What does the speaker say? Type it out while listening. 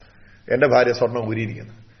എന്റെ ഭാര്യ സ്വർണ്ണം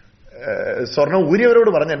ഊരിയിരിക്കുന്നു. സ്വർണ്ണം ഊരിയവരോട്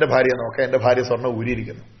പറഞ്ഞു എന്റെ ഭാര്യയെ നോക്കാം, എന്റെ ഭാര്യ സ്വർണ്ണം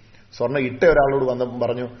ഊരിയിരിക്കുന്നു. സ്വർണ്ണം ഇട്ട ഒരാളോട് വന്ന്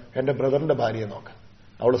പറഞ്ഞു എന്റെ ബ്രദറിന്റെ ഭാര്യയെ നോക്കാം,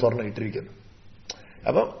 അവള് സ്വർണ്ണം ഇട്ടിരിക്കുന്നു.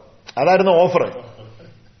 അപ്പം അതായിരുന്നു ഓഫർ.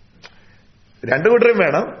 രണ്ടു കൂട്ടരും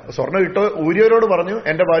വേണം. സ്വർണ്ണം ഇട്ട് ഊരിയവരോട് പറഞ്ഞു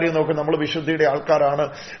എന്റെ ഭാര്യയെ നോക്കും, നമ്മൾ വിശുദ്ധിയുടെ ആൾക്കാരാണ്,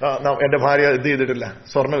 എന്റെ ഭാര്യ ഇത് ചെയ്തിട്ടില്ല,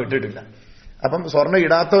 സ്വർണ്ണം ഇട്ടിട്ടില്ല. അപ്പം സ്വർണ്ണം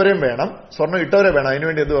ഇടാത്തവരെയും വേണം, സ്വർണ്ണം ഇട്ടവരെ വേണം.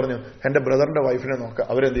 അതിനുവേണ്ടി എന്ത് പറഞ്ഞു, എന്റെ ബ്രദറിന്റെ വൈഫിനെ നോക്കുക,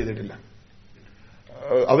 അവരെന്ത് ചെയ്തിട്ടില്ല,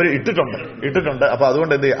 അവർ ഇട്ടിട്ടുണ്ട്. അപ്പൊ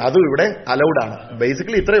അതുകൊണ്ട് എന്ത് ചെയ്യും, അതും ഇവിടെ അലൗഡാണ്.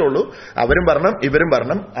 ബേസിക്കലി ഇത്രയേ ഉള്ളൂ. അവരും വരണം, ഇവരും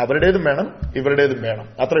വരണം, അവരുടേതും വേണം, ഇവരുടേതും വേണം,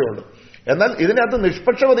 അത്രയേ ഉള്ളൂ. എന്നാൽ ഇതിനകത്ത്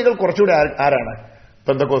നിഷ്പക്ഷവാദികൾ കുറച്ചുകൂടി ആരാണ്,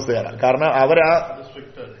 പെന്തക്കോസ്തുകാരാണ്. കാരണം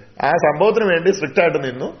ആ സംഭവത്തിന് വേണ്ടി സ്ട്രിക്റ്റ് ആയിട്ട്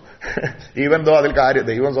നിന്നു. ഈവൻ ദോ അതിൽ കാര്യം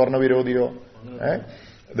ദൈവം സ്വർണ്ണ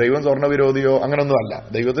വിരോധിയോ അങ്ങനൊന്നും അല്ല.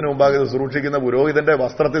 ദൈവത്തിന് മുമ്പാകെ ശുശ്രൂഷിക്കുന്ന പുരോഹിതന്റെ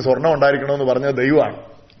വസ്ത്രത്തിൽ സ്വർണ്ണം ഉണ്ടായിരിക്കണമെന്ന് പറഞ്ഞത് ദൈവമാണ്.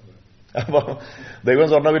 അപ്പൊ ദൈവം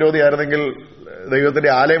സ്വർണ്ണവിരോധിയായിരുന്നെങ്കിൽ ദൈവത്തിന്റെ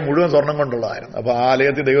ആലയം മുഴുവൻ സ്വർണം കൊണ്ടുള്ളതായിരുന്നു. അപ്പൊ ആ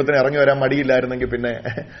ആലയത്തിൽ ദൈവത്തിന് ഇറങ്ങി വരാൻ മടിയില്ലായിരുന്നെങ്കിൽ പിന്നെ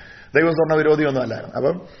ദൈവം സ്വർണ്ണവിരോധിയൊന്നും അല്ലായിരുന്നു.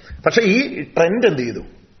 അപ്പം പക്ഷെ ഈ ട്രെൻഡ് എന്ത് ചെയ്തു,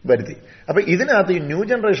 വരുത്തി. അപ്പൊ ഇതിനകത്ത് ഈ ന്യൂ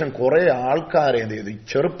ജനറേഷൻ കുറെ ആൾക്കാരെ എന്ത് ചെയ്തു,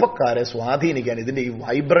 ചെറുപ്പക്കാരെ സ്വാധീനിക്കാൻ ഇതിന്റെ ഈ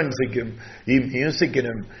വൈബ്രൻസിക്കും ഈ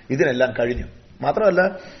മ്യൂസിക്കിനും ഇതിനെല്ലാം കഴിഞ്ഞു. മാത്രമല്ല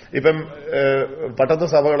ഇപ്പം പട്ടത്ത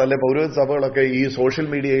സഭകളല്ലെ പൗരോഹിത സഭകളൊക്കെ ഈ സോഷ്യൽ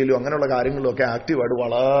മീഡിയയിലും അങ്ങനെയുള്ള കാര്യങ്ങളിലൊക്കെ ആക്റ്റീവായിട്ട്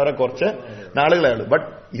വളരെ കുറച്ച് നാളുകളായുള്ളൂ. ബട്ട്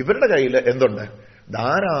ഇവരുടെ കയ്യിൽ എന്തുണ്ട്,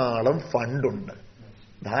 ധാരാളം ഫണ്ടുണ്ട്.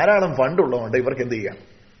 ധാരാളം ഫണ്ടുള്ളതുകൊണ്ട് ഇവർക്ക് എന്ത് ചെയ്യാം,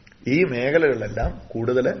 ഈ മേഖലകളിലെല്ലാം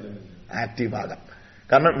കൂടുതൽ ആക്റ്റീവ് ആകാം.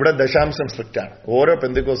 കാരണം ഇവിടെ ദശാംശം സ്ട്രിക്റ്റാണ്. ഓരോ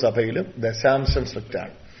പെന്തക്കോസ്ത് സഭയിലും ദശാംശം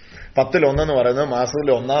സ്ട്രിക്റ്റാണ്. 10-1 പറയുന്നത് മാസത്തിൽ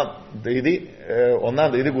 1-ാം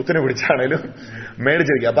തീയതി കുത്തിനെ പിടിച്ചാണേലും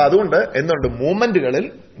മേടിച്ചിരിക്കുക. അപ്പൊ അതുകൊണ്ട് എന്തുണ്ട്, മൂവ്മെന്റുകളിൽ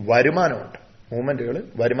വരുമാനമുണ്ട്.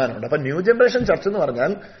 അപ്പൊ ന്യൂ ജനറേഷൻ ചർച്ച് എന്ന്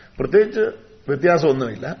പറഞ്ഞാൽ പ്രത്യേകിച്ച്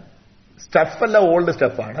വ്യത്യാസമൊന്നുമില്ല. സ്റ്റഫെല്ലാം ഓൾഡ്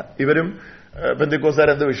സ്റ്റഫാണ്. ഇവരും പെന്തക്കോസ്തുകാർ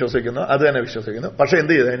എന്ത് വിശ്വസിക്കുന്നു അത് തന്നെ വിശ്വസിക്കുന്നു. പക്ഷെ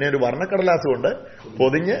എന്ത് ചെയ്തു, അതിനെ ഒരു വർണ്ണക്കടലാസ് കൊണ്ട്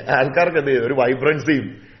പൊതിഞ്ഞ് ആൾക്കാർക്ക് എന്ത് ചെയ്തു, ഒരു വൈബ്രൻസിയും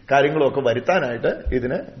കാര്യങ്ങളും ഒക്കെ വരുത്താനായിട്ട്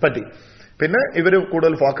ഇതിന് പറ്റി. പിന്നെ ഇവർ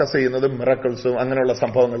കൂടുതൽ ഫോക്കസ് ചെയ്യുന്നത് മിറക്കിൾസും അങ്ങനെയുള്ള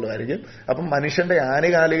സംഭവങ്ങളിലുമായിരിക്കും. അപ്പം മനുഷ്യന്റെ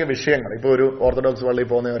ആനുകാലിക വിഷയങ്ങൾ, ഇപ്പൊ ഒരു ഓർത്തഡോക്സ് പള്ളിയിൽ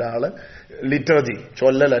പോകുന്ന ഒരാള് ലിറ്റർജി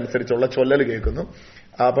ചൊല്ലൽ അനുസരിച്ചുള്ള ചൊല്ലൽ കേൾക്കുന്നു.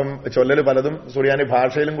 അപ്പം ചൊല്ലല് പലതും സുറിയാനി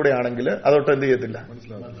ഭാഷയിലും കൂടെ ആണെങ്കിൽ അതൊട്ട് എന്ത് ചെയ്യത്തില്ല,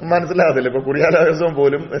 മനസ്സിലാകത്തില്ല. ഇപ്പൊ കുടിയാലോചനം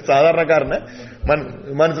പോലും സാധാരണക്കാരന്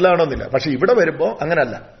മനസ്സിലാവണമെന്നില്ല. പക്ഷെ ഇവിടെ വരുമ്പോ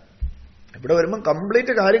അങ്ങനല്ല. ഇവിടെ വരുമ്പം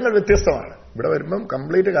കംപ്ലീറ്റ് കാര്യങ്ങൾ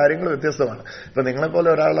വ്യത്യസ്തമാണ്. ഇപ്പൊ നിങ്ങളെപ്പോലെ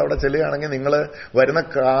ഒരാൾ അവിടെ ചെല്ലുകയാണെങ്കിൽ നിങ്ങൾ വരുന്ന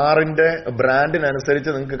കാറിന്റെ ബ്രാൻഡിനനുസരിച്ച്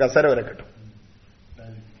നിങ്ങൾക്ക് കസേര വരെ കിട്ടും.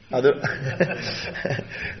 അത്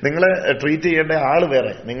നിങ്ങളെ ട്രീറ്റ് ചെയ്യേണ്ട ആള്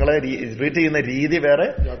വേറെ, നിങ്ങളെ ട്രീറ്റ് ചെയ്യുന്ന രീതി വേറെ.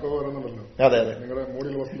 അതെ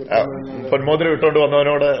പൊന്മോതിരം ഇട്ടുകൊണ്ട്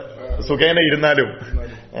വന്നവനോട് സുഖേന ഇരുന്നാലും,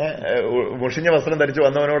 മുഷിഞ്ഞ വസ്ത്രം ധരിച്ചു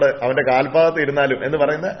വന്നവനോട് അവന്റെ കാൽപാദത്ത് ഇരുന്നാലും എന്ന്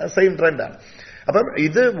പറയുന്ന സെയിം ട്രെൻഡാണ്. അപ്പം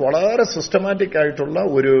ഇത് വളരെ സിസ്റ്റമാറ്റിക് ആയിട്ടുള്ള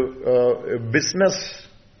ഒരു ബിസിനസ്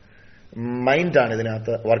മൈൻഡാണ്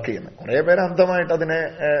ഇതിനകത്ത് വർക്ക് ചെയ്യുന്നത്. കുറെ പേര് അന്ധമായിട്ട് അതിനെ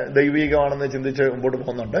ദൈവികമാണെന്ന് ചിന്തിച്ച് മുമ്പോട്ട്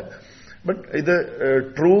പോകുന്നുണ്ട്. ബട്ട് ഇത്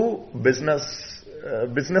ട്രൂ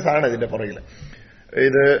ബിസിനസ് ആണ് ഇതിന്റെ പുറകിൽ.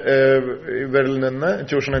 ഇത് ഇവരിൽ നിന്ന്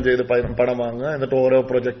ചൂഷണം ചെയ്ത് പണം വാങ്ങുക, എന്നിട്ട് ഓരോ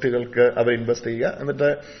പ്രൊജക്ടുകൾക്ക് അവർ ഇൻവെസ്റ്റ് ചെയ്യുക, എന്നിട്ട്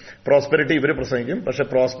പ്രോസ്പെരിറ്റി ഇവർ പ്രസംഗിക്കും. പക്ഷെ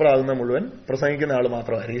പ്രോസ്പർ ആകുന്ന മുഴുവൻ പ്രസംഗിക്കുന്ന ആൾ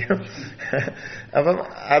മാത്രമായിരിക്കും. അപ്പം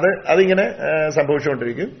അതിങ്ങനെ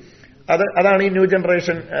സംഭവിച്ചുകൊണ്ടിരിക്കും. അതാണ് ഈ ന്യൂ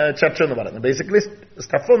ജനറേഷൻ ചർച്ച് എന്ന് പറയുന്നത്. ബേസിക്കലി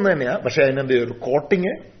സ്റ്റഫ് ഒന്ന് തന്നെയാണ്, പക്ഷെ അതിനെന്ത് ഒരു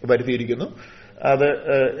കോട്ടിങ് വരുത്തിയിരിക്കുന്നു. അത്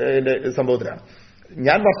ഇതിന്റെ സംഭവത്തിലാണ്.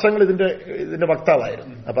 ഞാൻ വർഷങ്ങൾ ഇതിന്റെ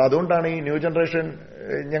വക്താവായിരുന്നു. അപ്പൊ അതുകൊണ്ടാണ് ഈ ന്യൂ ജനറേഷൻ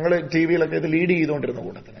ഞങ്ങൾ ടി വിയിലൊക്കെ ഇത് ലീഡ് ചെയ്തുകൊണ്ടിരുന്ന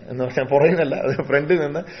കൂട്ടത്തിൽ എന്ന് പറഞ്ഞാൽ പുറകിലല്ല, അത് ഫ്രണ്ടിൽ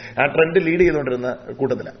നിന്ന് ആ ട്രെൻഡ് ലീഡ് ചെയ്തുകൊണ്ടിരുന്ന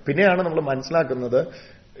കൂട്ടത്തിലാണ്. പിന്നെയാണ് നമ്മൾ മനസ്സിലാക്കുന്നത്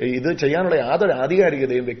ഇത് ചെയ്യാനുള്ള യാതൊരു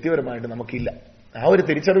ആധികാരികതയും വ്യക്തിപരമായിട്ട് നമുക്കില്ല. ആ ഒരു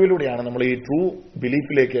തിരിച്ചറിവിലൂടെയാണ് നമ്മൾ ഈ ട്രൂ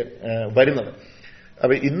ബിലീഫിലേക്ക് വരുന്നത്.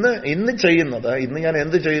 അപ്പൊ ഇന്ന് ഞാൻ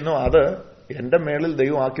എന്ത് ചെയ്യുന്നു അത് എന്റെ മേളിൽ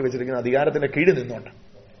ദൈവം ആക്കി വെച്ചിരിക്കുന്ന അധികാരത്തിന്റെ കീഴിൽ നിന്നുകൊണ്ട്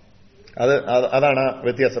അതാണ്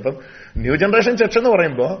വ്യത്യാസം. അപ്പം ന്യൂ ജനറേഷൻ ചർച്ച് എന്ന്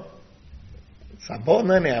പറയുമ്പോ സംഭവം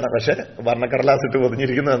ഒന്ന് തന്നെയാണ്, പക്ഷെ വർണ്ണക്കടലാസ് ഇട്ട്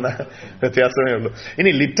പൊതിഞ്ഞിരിക്കുന്നു എന്ന വ്യത്യാസമേ ഉള്ളൂ. ഇനി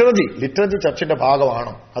ലിറ്ററജി ചർച്ചിന്റെ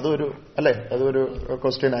ഭാഗമാണോ, അതൊരു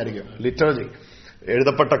ക്വസ്റ്റ്യൻ ആയിരിക്കും. ലിറ്ററജി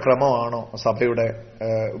എഴുതപ്പെട്ട ക്രമമാണോ സഭയുടെ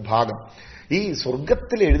ഭാഗം? ഈ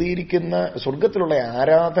സ്വർഗത്തിലുള്ള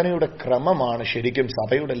ആരാധനയുടെ ക്രമമാണ് ശരിക്കും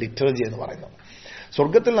സഭയുടെ ലിറ്ററജി എന്ന് പറയുന്നത്.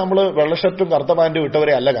 സ്വർഗത്തിൽ നമ്മൾ വെള്ളഷർട്ടും കറുത്ത പാന്റും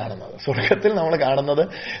ഇട്ടവരെ അല്ല കാണുന്നത്. സ്വർഗത്തിൽ നമ്മൾ കാണുന്നത്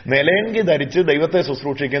നിലയങ്കി ധരിച്ച് ദൈവത്തെ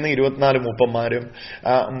ശുശ്രൂഷിക്കുന്ന 24 മൂപ്പന്മാരും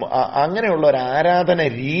അങ്ങനെയുള്ള ഒരു ആരാധന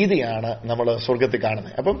രീതിയാണ് നമ്മൾ സ്വർഗത്തിൽ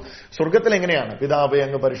കാണുന്നത്. അപ്പം സ്വർഗത്തിൽ എങ്ങനെയാണ് പിതാവേ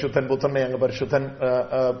അങ്ങ് പരിശുദ്ധൻ, പുത്രനെ അങ്ങ് പരിശുദ്ധൻ,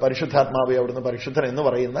 പരിശുദ്ധാത്മാവേ അവിടുന്ന് പരിശുദ്ധൻ എന്ന്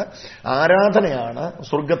പറയുന്ന ആരാധനയാണ്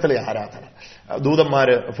സ്വർഗത്തിലെ ആരാധന.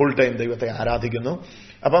 ദൂതന്മാര് ഫുൾ ടൈം ദൈവത്തെ ആരാധിക്കുന്നു.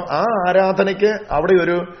 അപ്പം ആ ആരാധനയ്ക്ക് അവിടെ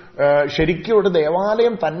ശരിക്കും ഒരു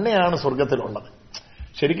ദേവാലയം തന്നെയാണ് സ്വർഗത്തിലുള്ളത്.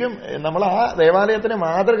 ശരിക്കും നമ്മൾ ആ ദേവാലയത്തിന്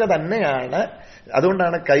മാതൃക തന്നെയാണ്.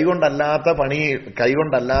 അതുകൊണ്ടാണ് കൈകൊണ്ടല്ലാത്ത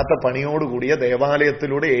പണിയോടുകൂടിയ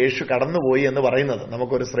ദേവാലയത്തിലൂടെ യേശു കടന്നുപോയി എന്ന് പറയുന്നത്.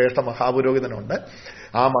 നമുക്കൊരു ശ്രേഷ്ഠ മഹാപുരോഹിതനുണ്ട്.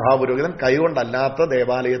 ആ മഹാപുരോഹിതൻ കൈകൊണ്ടല്ലാത്ത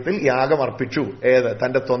ദേവാലയത്തിൽ യാഗം അർപ്പിച്ചു.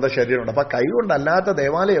 തന്റെ സ്വന്തം ശരീരമുണ്ട്. അപ്പൊ കൈകൊണ്ടല്ലാത്ത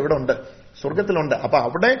ദേവാലയം എവിടെ ഉണ്ട്? സ്വർഗത്തിലുണ്ട്. അപ്പൊ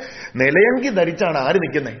അവിടെ നിലയങ്കി ധരിച്ചാണ് ആര്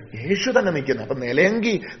നിൽക്കുന്നത്? യേശു തന്നെ നിൽക്കുന്നത്. അപ്പൊ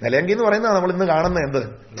നിലയങ്കി എന്ന് പറയുന്നത് നമ്മൾ ഇന്ന് കാണുന്നത് എന്ത്?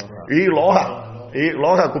 ഈ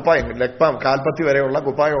ലോഹ കുപ്പായം, ലക്പം, കാൽപ്പത്തി വരെയുള്ള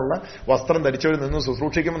കുപ്പായമുള്ള വസ്ത്രം ധരിച്ചവരിൽ നിന്ന്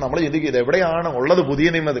ശുശ്രൂഷിക്കുമ്പോൾ നമ്മൾ ചിന്തിക്കും ഇത് എവിടെയാണ് ഉള്ളത് പുതിയ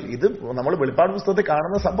നിയമത്തിൽ? ഇത് നമ്മൾ വെളിപ്പാട് പുസ്തകത്തിൽ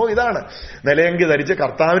കാണുന്ന സംഭവം ഇതാണ്. നിലയങ്കി ധരിച്ച്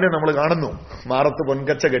കർത്താവിനെ നമ്മൾ കാണുന്നു. മാറത്ത്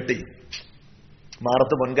പൊൻകച്ച കെട്ടി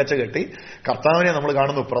കർത്താവിനെ നമ്മൾ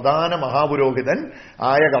കാണുന്നു. പ്രധാന മഹാപുരോഹിതൻ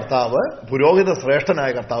ആയ കർത്താവ്, പുരോഹിത ശ്രേഷ്ഠനായ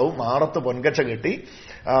കർത്താവ് മാറത്ത് പൊൻകച്ച കെട്ടി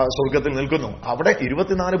സ്വർഗത്തിൽ നിൽക്കുന്നു. അവിടെ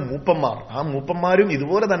 24 മൂപ്പന്മാർ. ആ മൂപ്പന്മാരും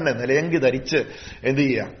ഇതുപോലെ തന്നെ നിലയങ്കി ധരിച്ച് എന്ത്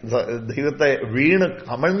ചെയ്യുക? ദൈവത്തെ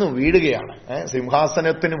കമഴ്ന്നു വീഴുകയാണ്.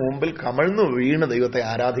 സിംഹാസനത്തിന് മുമ്പിൽ കമഴ്ന്നു വീണ് ദൈവത്തെ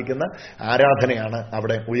ആരാധിക്കുന്ന ആരാധനയാണ്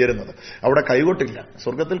അവിടെ ഉയരുന്നത്. അവിടെ കൈകൊട്ടില്ല,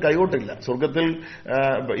 സ്വർഗത്തിൽ കൈകൊട്ടില്ല. സ്വർഗത്തിൽ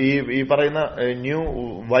ഈ പറയുന്ന ന്യൂ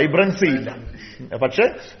വൈബ്രൻസി ഇല്ല. പക്ഷെ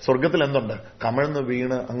സ്വർഗത്തിൽ എന്തുണ്ട്? കമഴ്ന്നു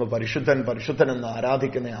വീണ് അങ്ങ് പരിശുദ്ധൻ എന്ന്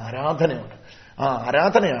ആരാധിക്കുന്ന ആരാധനയുണ്ട്. ആ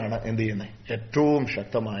ആരാധനയാണ് എന്ത് ചെയ്യുന്നത്? ഏറ്റവും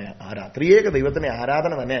ശക്തമായ ത്രിയേക ദൈവത്തിന്റെ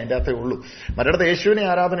ആരാധന തന്നെ അതിന്റെ അകത്തേ ഉള്ളൂ. മറ്റിടത്ത് യേശുവിനെ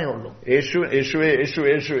ആരാധനയേ ഉള്ളൂ.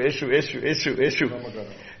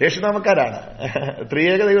 യേശു നാമക്കാരാണ്.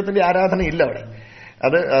 ത്രിയേക ദൈവത്തിന്റെ ആരാധന ഇല്ല അവിടെ.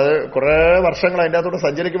 അത് കുറെ വർഷങ്ങൾ അതിന്റെ അകത്തോടെ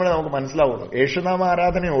സഞ്ചരിക്കുമ്പോഴേ നമുക്ക് മനസ്സിലാവുള്ളൂ. യേശുനാമ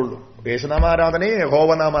ആരാധനയേ ഉള്ളൂ. യേശുനാമ ആരാധനയും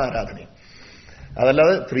യഹോവനാമ ആരാധനയും.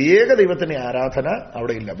 അതല്ലാതെ ത്രിയേക ദൈവത്തിന്റെ ആരാധന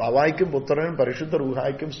അവിടെ ഇല്ല. ബാവായ്ക്കും പുത്രനും പരിശുദ്ധ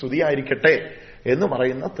റൂഹായ്ക്കും സ്തുതിയായിരിക്കട്ടെ എന്ന്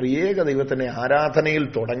പറയുന്ന ത്രിയേക ദൈവത്തിന്റെ ആരാധനയിൽ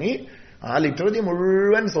തുടങ്ങി ആ ലിറ്ററജി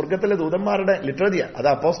മുഴുവൻ സ്വർഗത്തിലെ ദൂതന്മാരുടെ ലിറ്ററജിയാണ്. അത്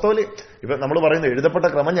അപ്പോസ്തോല്. ഇപ്പൊ നമ്മൾ പറയുന്നത് എഴുതപ്പെട്ട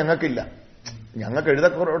ക്രമം ഞങ്ങൾക്കില്ല. ഞങ്ങൾക്ക്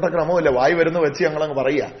എഴുതപ്പെട്ട ക്രമമില്ല, വായി വരുന്ന വെച്ച് ഞങ്ങളങ്ങ്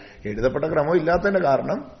പറയുക. എഴുതപ്പെട്ട ക്രമം ഇല്ലാത്തതിന്റെ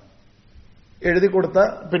കാരണം എഴുതി കൊടുത്ത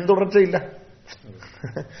പിന്തുടർച്ചയില്ല.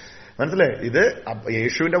 മനസ്സിലായി? ഇത്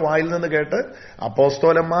യേശുവിന്റെ വായിൽ നിന്ന് കേട്ട്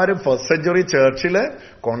അപ്പോസ്തോലന്മാരും ഫസ്റ്റ് സെഞ്ചുറി ചർച്ചില്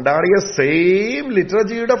കൊണ്ടാടിയ സെയിം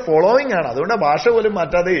ലിറ്ററജിയുടെ ഫോളോയിങ് ആണ്. അതുകൊണ്ട് ഭാഷ പോലും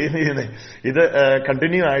മാറ്റാതെ ഇത്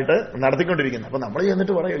കണ്ടിന്യൂ ആയിട്ട് നടത്തിക്കൊണ്ടിരിക്കുന്നത്. അപ്പൊ നമ്മൾ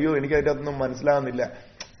ചെന്നിട്ട് പറയും അയ്യോ എനിക്ക് അതിന്റെ അകത്തൊന്നും മനസ്സിലാകുന്നില്ല.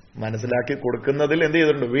 മനസ്സിലാക്കി കൊടുക്കുന്നതിൽ എന്ത്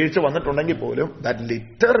ചെയ്തിട്ടുണ്ട്? വീഴ്ച വന്നിട്ടുണ്ടെങ്കിൽ പോലും that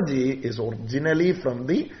liturgy is originally from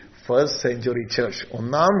the first century church.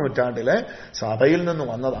 1-ാം നൂറ്റാണ്ടിലെ സഭയിൽ നിന്ന്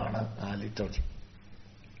വന്നതാണ് ആ ലിറ്റർജി.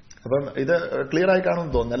 അപ്പം ഇത് ക്ലിയർ ആയി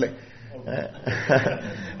കാണുമെന്ന് തോന്നുന്നല്ലേ?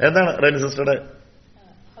 എന്താണ് റെനി സിസ്റ്ററുടെ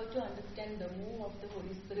how to understand the move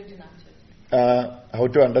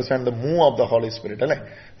of the holy spirit അല്ലെ?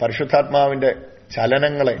 പരിശുദ്ധാത്മാവിന്റെ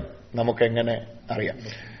ചലനങ്ങളെ നമുക്ക് എങ്ങനെ അറിയാം?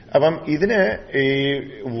 അപ്പം ഇതിന് ഈ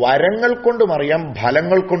വരങ്ങൾ കൊണ്ടും അറിയാം,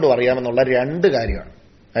 ഫലങ്ങൾ കൊണ്ടും അറിയാമെന്നുള്ള 2 കാര്യമാണ്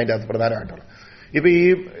അതിന്റെ അകത്ത് പ്രധാനമായിട്ടുള്ളത്. ഇപ്പൊ ഈ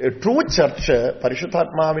ട്രൂ ചർച്ച്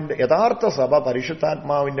പരിശുദ്ധാത്മാവിന്റെ യഥാർത്ഥ സഭ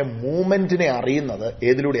പരിശുദ്ധാത്മാവിന്റെ മൂവ്മെന്റിനെ അറിയുന്നത്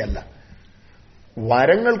ഏതിലൂടെയല്ല?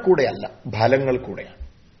 വരങ്ങൾ കൂടെയല്ല, ഫലങ്ങൾ കൂടെയാണ്.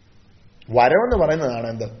 വരമെന്ന് പറയുന്നതാണ്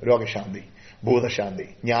എന്ത്? രോഗശാന്തി, ഭൂതശാന്തി,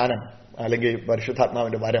 ജ്ഞാനം, അല്ലെങ്കിൽ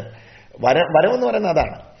പരിശുദ്ധാത്മാവിന്റെ വരമെന്ന് പറയുന്നത്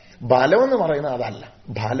അതാണ്. ഫലമെന്ന് പറയുന്നത് അതല്ല.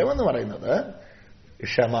 ഫലമെന്ന് പറയുന്നത്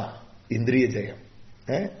ക്ഷമ, ഇന്ദ്രിയ ജയം,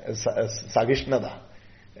 സഹിഷ്ണുത,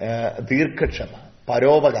 ദീർഘക്ഷമ,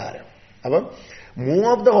 പരോപകാരം. അപ്പം മൂവ്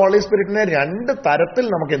ഓഫ് ദ ഹോളി സ്പിരിറ്റിനെ 2 തരത്തിൽ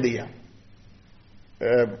നമുക്ക് എന്ത് ചെയ്യാം?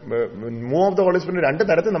 Move of the holy spirit 2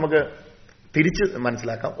 തരത്തിൽ നമുക്ക് തിരിച്ച്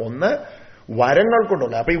മനസ്സിലാക്കാം. ഒന്ന് വരങ്ങൾ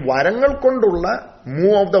കൊണ്ടുള്ള. അപ്പൊ ഈ വരങ്ങൾ കൊണ്ടുള്ള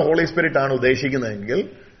move of the holy spirit ആണ് ഉദ്ദേശിക്കുന്നതെങ്കിൽ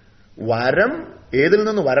വരം ഏതിൽ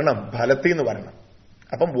നിന്ന് വരണം? ഫലത്തിൽ നിന്ന് വരണം.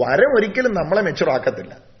 അപ്പം വരം ഒരിക്കലും നമ്മളെ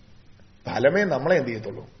മെച്ചുറാക്കത്തില്ല, ഫലമേ നമ്മളെ എന്ത്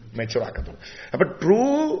ചെയ്യത്തുള്ളൂ? മെച്ചുറാക്കത്തുള്ളൂ. അപ്പൊ true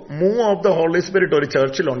move of the holy spirit ഒരു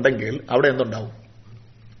ചർച്ചിൽ ഉണ്ടെങ്കിൽ അവിടെ എന്തുണ്ടാവും?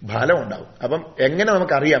 ഫലം ഉണ്ടാവും. അപ്പം എങ്ങനെ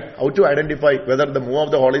നമുക്കറിയാം? How to identify whether the move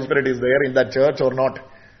of the holy spirit is there in that church or not?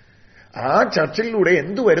 ആ ചർച്ചിലൂടെ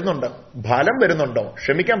എന്ത് വരുന്നുണ്ടോ? ഫലം വരുന്നുണ്ടോ?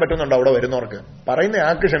 ക്ഷമിക്കാൻ പറ്റുന്നുണ്ടോ? അവിടെ വരുന്നവർക്ക് പറയുന്ന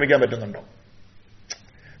ആൾക്ക് ക്ഷമിക്കാൻ പറ്റുന്നുണ്ടോ?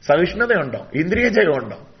 സഹിഷ്ണുതയുണ്ടോ? ഇന്ദ്രിയ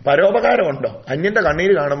ജയമുണ്ടോ? പരോപകാരമുണ്ടോ? അന്യന്റെ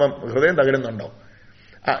കണ്ണീര് കാണുമ്പം ഹൃദയം തകരുന്നുണ്ടോ?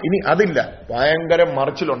 ഇനി അതില്ല, ഭയങ്കര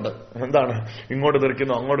മറിച്ചിലുണ്ട്. എന്താണ്? ഇങ്ങോട്ട്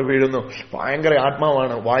തെറിക്കുന്നു, അങ്ങോട്ട് വീഴുന്നു, ഭയങ്കര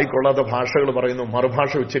ആത്മാവാണ്, വായിക്കൊള്ളാത്ത ഭാഷകൾ പറയുന്നു,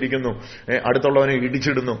 മറുഭാഷ ഉച്ചരിക്കുന്നു, അടുത്തുള്ളവനെ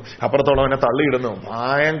ഇടിച്ചിടുന്നു, അപ്പുറത്തുള്ളവനെ തള്ളിയിടുന്നു,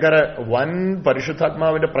 ഭയങ്കര വൻ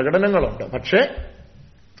പരിശുദ്ധാത്മാവിന്റെ പ്രകടനങ്ങളുണ്ട്. പക്ഷേ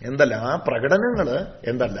എന്തല്ല ആ പ്രകടനങ്ങള്?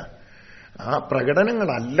 എന്തല്ല ആ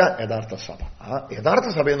പ്രകടനങ്ങളല്ല യഥാർത്ഥ സഭ. ആ യഥാർത്ഥ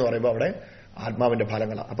സഭ എന്ന് പറയുമ്പോൾ അവിടെ ആത്മാവിന്റെ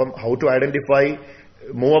ഫലങ്ങളാണ്. അപ്പം how to identify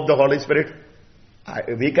move of the holy spirit?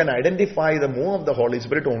 We can identify the move of the Holy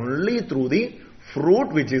Spirit only through the fruit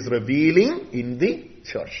which is revealing in the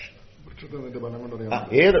church.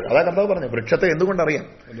 അതാ കർത്താവ് പറഞ്ഞു, വൃക്ഷത്തെ എന്തുകൊണ്ടറിയാം?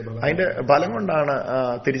 അതിന്റെ ഫലം കൊണ്ടാണ്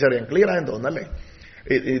തിരിച്ചറിയാൻ. ക്ലിയർ ആയെന്ന് തോന്നുന്നല്ലേ?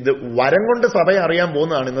 ഇത് വരം കൊണ്ട് സഭയെ അറിയാൻ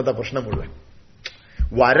പോകുന്നതാണ് ഇന്നത്തെ പ്രശ്നം മുഴുവൻ.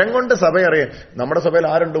 വരം കൊണ്ട് സഭ അറിയാം. നമ്മുടെ സഭയിൽ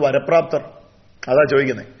ആരുണ്ട് വരപ്രാപ്തർ? അതാ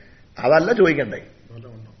ചോദിക്കുന്നത്. അതല്ല ചോദിക്കണ്ടേ.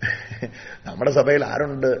 നമ്മുടെ സഭയിൽ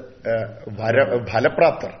ആരുണ്ട്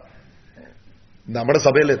ഫലപ്രാപ്തർ? നമ്മുടെ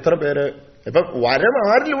സഭയിൽ എത്ര പേര്? ഇപ്പൊ വരം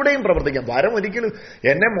ആരിലൂടെയും പ്രവർത്തിക്കാം. വരം ഒരിക്കലും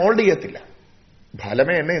എന്നെ മോൾഡ് ചെയ്യത്തില്ല.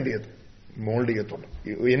 ഫലമേ എന്നെ എന്ത് ചെയ്യത്തു? മോൾഡ് ചെയ്യത്തുള്ളൂ.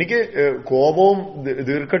 എനിക്ക് കോപവും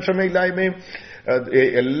ദീർഘക്ഷമയില്ലായ്മയും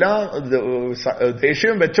എല്ലാ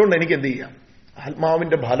ദേഷ്യവും വെച്ചോണ്ട് എനിക്ക് എന്ത് ചെയ്യാം?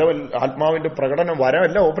 ആത്മാവിന്റെ ഫലം, ആത്മാവിന്റെ പ്രകടനം,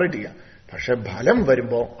 വരമല്ല ഓപ്പറേറ്റ് ചെയ്യാം. പക്ഷെ ഫലം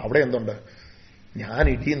വരുമ്പോ അവിടെ എന്തുണ്ട്? ഞാൻ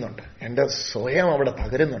ഇടിയുന്നുണ്ട്. എന്റെ സ്വയം അവിടെ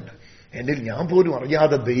തകരുന്നുണ്ട്. എന്നിൽ ഞാൻ പോലും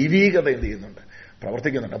അറിയാതെ ദൈവീകത എന്ത് ചെയ്യുന്നുണ്ട്?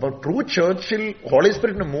 പ്രവർത്തിക്കുന്നുണ്ട്. അപ്പൊ ട്രൂ ചേർച്ചിൽ ഹോളി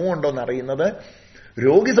സ്പിരിറ്റിന് മൂവ് ഉണ്ടോ എന്ന് അറിയുന്നത്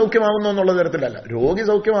രോഗി സൗഖ്യമാകുന്നു എന്നുള്ള തരത്തിലല്ല. രോഗി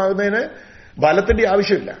സൗഖ്യമാകുന്നതിന് ബലത്തിന്റെ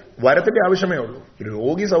ആവശ്യമില്ല, വരത്തിന്റെ ആവശ്യമേ ഉള്ളൂ.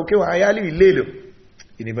 രോഗി സൗഖ്യമായാലും ഇല്ലേലും,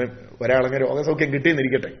 ഇനിയിപ്പം ഒരാളങ്ങ് രോഗസൗഖ്യം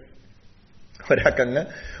കിട്ടിയെന്നിരിക്കട്ടെ, ഒരാൾക്കങ്ങ്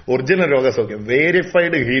ഒറിജിനൽ രോഗസൗഖ്യം,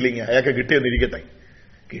 വേരിഫൈഡ് ഹീലിംഗ് അയാൾക്ക് കിട്ടിയെന്നിരിക്കട്ടെ,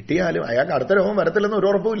 കിട്ടിയാലും അയാൾക്ക് അടുത്ത രോഗം വരത്തില്ലെന്ന് ഒരു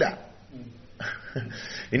ഉറപ്പുമില്ല.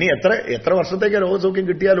 ഇനി എത്ര വർഷത്തേക്ക് രോഗസൗഖ്യം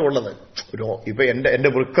കിട്ടിയാലും ഉള്ളത്. ഇപ്പൊ എന്റെ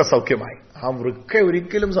വൃക്ക സൗഖ്യമായി. ആ വൃക്ക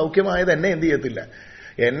ഒരിക്കലും സൗഖ്യമായത് എന്നെ എന്ത് ചെയ്യത്തില്ല,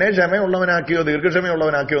 എന്നെ ക്ഷമയുള്ളവനാക്കിയോ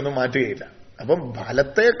ദീർഘക്ഷമയുള്ളവനാക്കിയോ ഒന്നും മാറ്റുകയില്ല. അപ്പം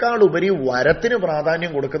ഫലത്തേക്കാൾ ഉപരി വരത്തിന്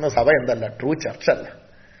പ്രാധാന്യം കൊടുക്കുന്ന സഭ എന്തല്ല? ട്രൂ ചർച്ചല്ല.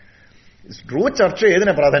 ട്രൂ ചർച്ച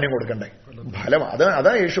ഏതിനാ പ്രാധാന്യം കൊടുക്കണ്ടേ? ഫലം.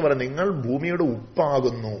 അതാ യേശു പറയുന്നത്, നിങ്ങൾ ഭൂമിയുടെ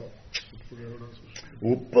ഉപ്പാകുന്നു.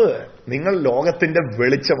 ഉപ്പ്, നിങ്ങൾ ലോകത്തിന്റെ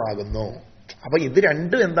വെളിച്ചമാകുന്നു. അപ്പൊ ഇത്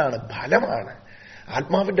രണ്ടും എന്താണ്? ഫലമാണ്,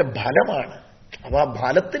 ആത്മാവിന്റെ ഫലമാണ്. അപ്പൊ ആ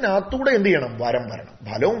ഫലത്തിനകത്തൂടെ എന്ത് ചെയ്യണം? വരം വരണം.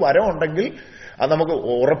 ഫലവും വരം ഉണ്ടെങ്കിൽ അത് നമുക്ക്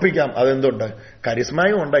ഉറപ്പിക്കാം. അതെന്തുണ്ട്?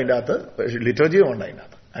 കരിസ്മയും ഉണ്ട് അതിൻ്റെ അകത്ത്, ലിറ്റർജിയും ഉണ്ട് അതിൻ്റെ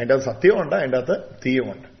അകത്ത്, അതിൻ്റെ അകത്ത് സത്യവും ഉണ്ട്, അതിൻ്റെ അകത്ത്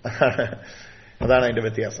തീയുമുണ്ട്. അതാണ് അതിന്റെ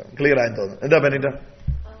വ്യത്യാസം. ക്ലിയർ ആയെന്ന് തോന്നുന്നു. എന്താ Benita?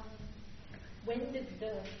 When did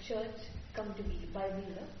the church come to be? By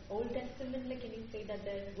the Old Testament, like, can you say that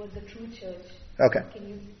there was the true church? Okay. Can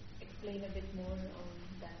you explain a bit more on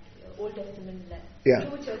that Old Testament, Yeah.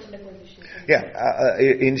 true church in the position? Yeah.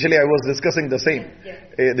 Initially, I was discussing the same.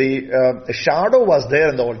 Yeah. The shadow was there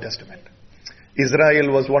in the Old Testament. Israel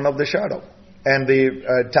was one of the shadow, and the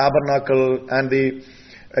tabernacle and the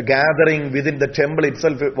gathering within the temple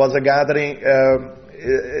itself was a gathering.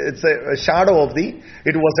 It's a shadow of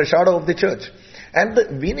it was a shadow of the church. And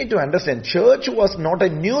we need to understand, church was not a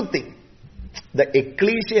new thing. The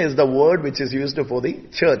ecclesia is the word which is used for the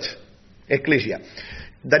church. Ecclesia.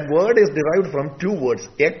 That word is derived from two words,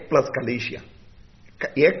 ek plus kalesia.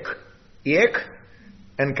 Ek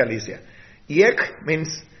and kalesia. Ek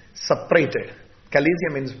means separated. Kalesia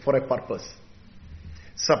means for a purpose.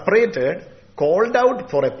 Separated, called out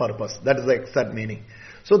for a purpose. That is the exact meaning.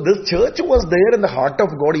 So this church was there in the heart of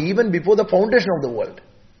God even before the foundation of the world.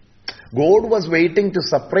 God was waiting to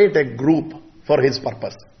separate a group for His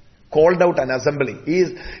purpose. Called out an assembly.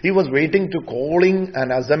 He was waiting to calling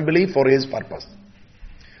an assembly for His purpose.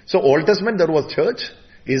 So Old Testament there was church.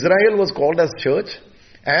 Israel was called as church.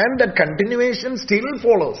 And that continuation still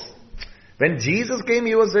follows. When Jesus came,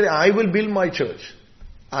 He was saying, I will build my church.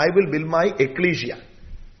 I will build my ecclesia.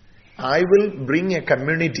 I will bring a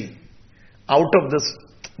community out of this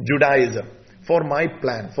Judaism for my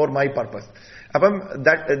plan, for my purpose.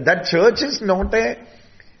 That church is not a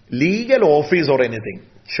legal office or anything.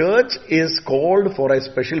 Church is called for a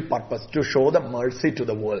special purpose, to show the mercy to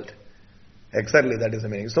the world. Exactly, that is the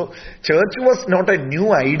meaning. So, church was not a new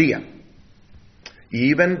idea.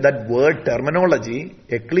 Even that word terminology,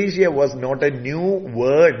 ecclesia was not a new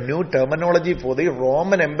word, new terminology for the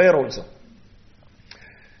Roman Empire also.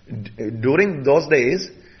 During those days,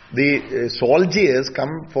 the soldiers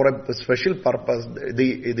come for a special purpose.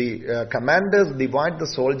 The commanders divide the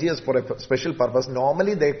soldiers for a special purpose.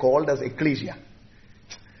 Normally they are called as ecclesia.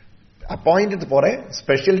 Appointed for a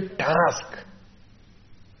special task.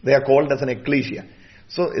 They are called as an ecclesia.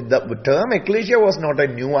 So the term ecclesia was not a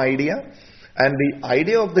new idea. And the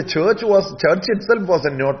idea of the church itself was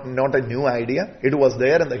not a new idea. It was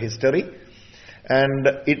there in the history. And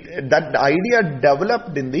that idea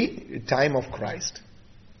developed in the time of Christ.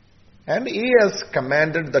 And He has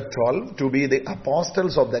commanded the 12 to be the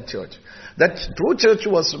apostles of that church. That true church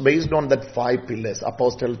was based on that 5 pillars: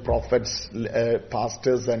 apostles, prophets,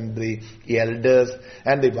 pastors, and the elders,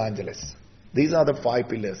 and the evangelists. These are the 5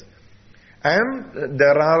 pillars. And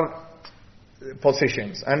there are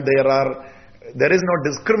positions, and there is no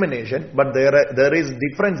discrimination, but there is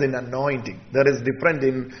difference in anointing. There is difference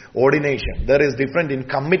in ordination. There is difference in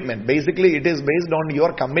commitment. Basically, it is based on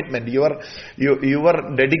your commitment, your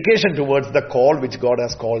dedication towards the call which God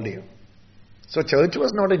has called you. So church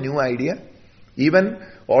was not a new idea. Even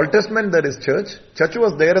Old Testament there is church. Church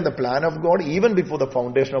was there in the plan of God even before the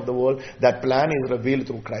foundation of the world. That plan is revealed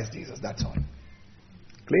through Christ Jesus. That's all.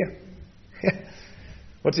 Clear?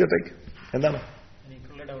 What's your take? എന്താണ്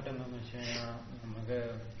എനിക്കുള്ള doubt എന്താണെന്ന് വെച്ച് കഴിഞ്ഞാൽ നമുക്ക്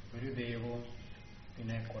ഒരു ദൈവവും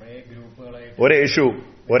പിന്നെ കുറെ ഗ്രൂപ്പുകളായിട്ട് ഒരു യേശു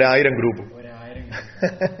 1000 ഗ്രൂപ്പ് 1000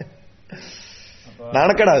 അപ്പൊ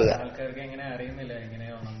നാണക്കേടാകുക. ആൾക്കാർക്ക് എങ്ങനെ അറിയുന്നില്ല,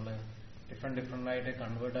 എങ്ങനെയോ നമ്മള് ഡിഫറെന്റ് ആയിട്ട്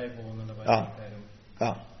കൺവേർട്ട് ആയി പോകുന്നുണ്ട് പല ആൾക്കാരും.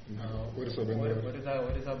 ഒരു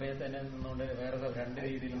സഭയിൽ തന്നെ നിന്നുകൊണ്ട് വേറെ രണ്ട്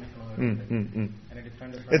രീതിയിൽ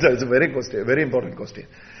ഇറ്റ്സ് വെരി ഇമ്പോർട്ടന്റ് ക്വസ്റ്റ്യൻ.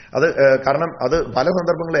 അത് കാരണം അത് പല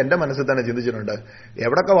സന്ദർഭങ്ങളിൽ എന്റെ മനസ്സിൽ തന്നെ ചിന്തിച്ചിട്ടുണ്ട്.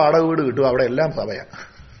 എവിടൊക്കെ വാടക വീട് കിട്ടും അവിടെ എല്ലാം സഭയാ.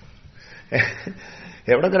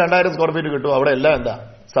 എവിടൊക്കെ 2000 സ്ക്വയർ ഫീറ്റ് കിട്ടും അവിടെ എല്ലാം എന്താ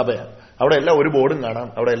സഭയാ. അവിടെ എല്ലാം ഒരു ബോർഡും കാണാം,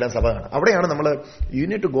 അവിടെ എല്ലാം സഭ കാണാം. അവിടെയാണ് നമ്മൾ you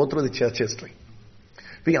need to go through the church history.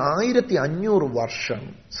 ഇപ്പൊ ഈ 1500 വർഷം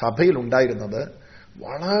സഭയിൽ ഉണ്ടായിരുന്നത്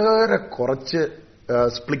വളരെ കുറച്ച്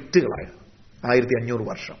സ്പ്ലിറ്റുകളായിരുന്നു. 1500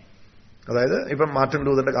 വർഷം, അതായത് ഇപ്പം മാർട്ടിൻ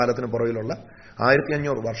ലൂതറിന്റെ കാലത്തിന് പുറകിലുള്ള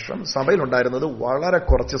 1500 വർഷം സഭയിലുണ്ടായിരുന്നത് വളരെ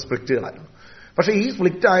കുറച്ച് സ്പ്ലിറ്റുകളായിരുന്നു. പക്ഷെ ഈ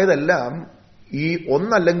സ്പ്ലിറ്റ് ആയതെല്ലാം ഈ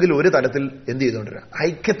ഒന്നല്ലെങ്കിൽ ഒരു തലത്തിൽ എന്ത് ചെയ്തുകൊണ്ടിരിക്കുക,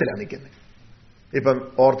 ഐക്യത്തിലാണ് നിൽക്കുന്നത്. ഇപ്പം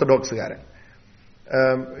ഓർത്തഡോക്സുകാരൻ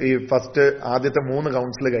ഈ ആദ്യത്തെ 3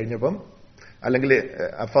 കൗൺസിൽ കഴിഞ്ഞപ്പം, അല്ലെങ്കിൽ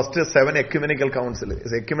first 7 ecumenical council,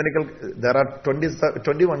 there are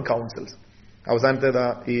 21 councils. അവസാനത്തേതാ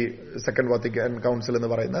ഈ സെക്കൻഡ് വത്തിക്കാൻ കൗൺസിൽ എന്ന്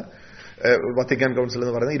പറയുന്ന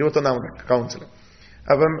 21ാമത്തെ കൗൺസിൽ.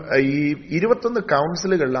 അപ്പം ഈ 21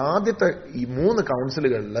 കൗൺസിലുകളിൽ ആദ്യത്തെ ഈ 3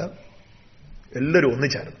 കൗൺസിലുകളിൽ എല്ലാവരും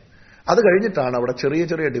ഒന്നിച്ചായിരുന്നു. അത് കഴിഞ്ഞിട്ടാണ് അവിടെ ചെറിയ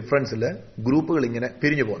ചെറിയ ഡിഫറൻസിൽ ഗ്രൂപ്പുകൾ ഇങ്ങനെ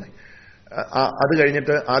പിരിഞ്ഞു പോകുന്നത്. അത്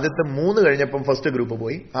കഴിഞ്ഞിട്ട് ആദ്യത്തെ 3 കഴിഞ്ഞപ്പം ഫസ്റ്റ് ഗ്രൂപ്പ്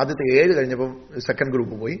പോയി, ആദ്യത്തെ 7 കഴിഞ്ഞപ്പം സെക്കൻഡ്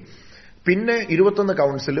ഗ്രൂപ്പ് പോയി, പിന്നെ 21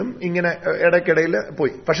 കൗൺസിലും ഇങ്ങനെ ഇടയ്ക്കിടയിൽ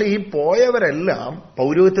പോയി. പക്ഷെ ഈ പോയവരെല്ലാം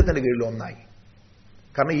പൗരോഹിത്യത്തിന്റെ കീഴിൽ ഒന്നായി.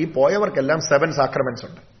 കാരണം ഈ പോയവർക്കെല്ലാം 7 സാക്രമെന്റ്സ്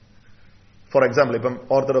ഉണ്ട്. ഫോർ എക്സാമ്പിൾ ഇപ്പം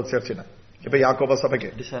ഓർത്തഡോക്സ് ചർച്ചിന് ഇപ്പൊ യാക്കോബ സഭയ്ക്ക്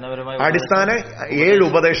അടിസ്ഥാന 7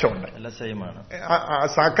 ഉപദേശമുണ്ട്.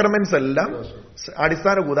 സാക്രമെന്റ്സ് എല്ലാം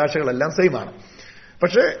അടിസ്ഥാന കൂദാശകളെല്ലാം സെയിം ആണ്.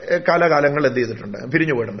 പക്ഷെ കാലാകാലങ്ങൾ എന്ത് ചെയ്തിട്ടുണ്ട്,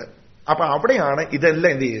 പിരിഞ്ഞു പോയിട്ടുണ്ട്. അപ്പൊ അവിടെയാണ് ഇതെല്ലാം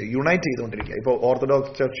എന്ത് ചെയ്യുക, യുണൈറ്റ് ചെയ്തുകൊണ്ടിരിക്കുക. ഇപ്പൊ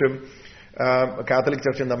ഓർത്തഡോക്സ് ചർച്ചും കാത്തലിക്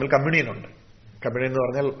ചർച്ചും തമ്മിൽ കമ്മ്യൂണിയൻ ഉണ്ട്. കമ്മ്യൂണിയൻ എന്ന്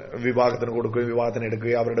പറഞ്ഞാൽ വിവാഹത്തിന് കൊടുക്കുകയും വിവാഹത്തിന്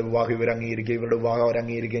എടുക്കുകയും അവരുടെ വിവാഹം ഇവർ അംഗീകരിക്കുകയും ഇവരുടെ വിവാഹം അവർ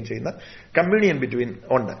അംഗീകരിക്കുകയും ചെയ്യുന്ന കമ്മ്യൂണിയൻ ബിറ്റ്വീൻ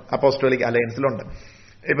ഉണ്ട്. അപ്പോസ്റ്റോലിക് അലയൻസിലുണ്ട്.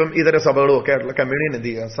 ഇപ്പം ഇതര സഭകളും ഒക്കെ ആയിട്ടുള്ള കമ്മ്യൂണിയൻ എന്ത്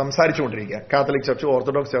ചെയ്യുക, സംസാരിച്ചുകൊണ്ടിരിക്കുക. കാത്തലിക് ചർച്ചും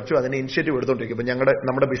ഓർത്തഡോക്സ് ചർച്ചും അതിന് ഇനിഷ്യേറ്റീവ് എടുത്തുകൊണ്ടിരിക്കുക. ഇപ്പൊ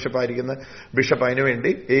നമ്മുടെ ബിഷപ്പായിരിക്കുന്ന ബിഷപ്പ് അതിനു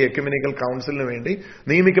വേണ്ടി ഈ എക്യുമെനിക്കൽ കൗൺസിലിന് വേണ്ടി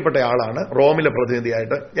നിയമിക്കപ്പെട്ട ആളാണ്, റോമിലെ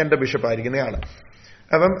പ്രതിനിധിയായിട്ട് എന്റെ ബിഷപ്പായിരിക്കുന്ന ആള്.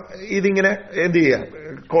 അപ്പം ഇതിങ്ങനെ എന്ത് ചെയ്യുക,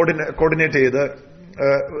 കോർഡിനേറ്റ് ചെയ്ത്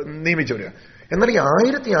നിയമിച്ചു വരിക. എന്നാൽ ഈ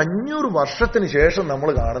 1500 വർഷത്തിന് ശേഷം നമ്മൾ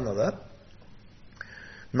കാണുന്നത്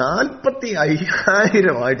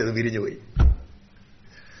 45,000 ഇത് പിരിഞ്ഞുപോയി.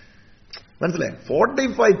 മനസ്സിലായി?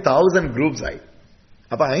 45,000 ഗ്രൂപ്പ്സ് ആയി.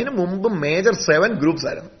 അപ്പൊ അതിന് മുമ്പ് മേജർ 7 ഗ്രൂപ്പ്സ്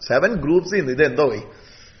ആയിരുന്നു. 7 ഗ്രൂപ്പ്സിൽ നിന്ന് ഇത് എന്തോ പോയി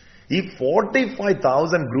ഈ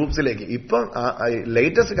 45,000 ഗ്രൂപ്പ്സിലേക്ക്. ഇപ്പം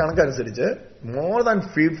ലേറ്റസ്റ്റ് കണക്കനുസരിച്ച് മോർ ദാൻ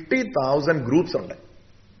 50,000 ഗ്രൂപ്പ്സ് ഉണ്ട്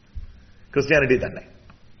ക്രിസ്ത്യാനിറ്റി തന്നെ.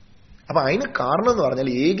 അപ്പൊ അതിന് കാരണം എന്ന് പറഞ്ഞാൽ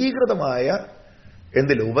ഏകീകൃതമായ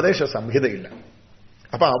ഉപദേശ സംഹിതയില്ല.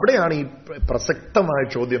 അപ്പൊ അവിടെയാണ് ഈ പ്രസക്തമായ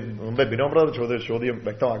ചോദ്യം, മുമ്പേ ബിനോബ്രദർ ചോദ്യം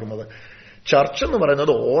വ്യക്തമാക്കുന്നത്. ചർച്ച് എന്ന്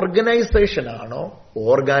പറയുന്നത് ഓർഗനൈസേഷൻ ആണോ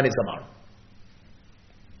ഓർഗാനിസം ആണോ?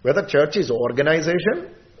 Whether church is organisation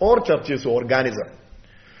or church is organism.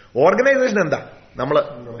 Organisation എന്താ? നമ്മൾ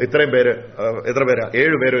ഇത്രയും പേര്, എത്ര പേരാ,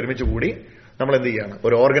 7 പേര് ഒരുമിച്ച് കൂടി നമ്മൾ എന്ത് ചെയ്യാണ്,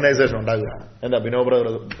 ഒരു ഓർഗനൈസേഷൻ ഉണ്ടാകുകയാണ്. എന്താ, ബിനോബ്രദർ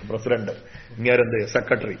പ്രസിഡന്റ്, ഇങ്ങേരെന്ത്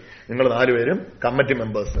സെക്രട്ടറി, നിങ്ങൾ 4 പേരും കമ്മിറ്റി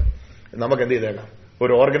മെമ്പേഴ്സ്, നമുക്ക് എന്ത് ചെയ്തേക്കാം,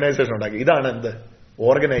 ഒരു ഓർഗനൈസേഷൻ ഉണ്ടാക്കി. ഇതാണ് എന്ത്,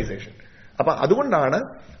 ഓർഗനൈസേഷൻ. അപ്പൊ അതുകൊണ്ടാണ്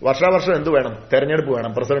വർഷാവർഷം എന്ത് വേണം, തെരഞ്ഞെടുപ്പ്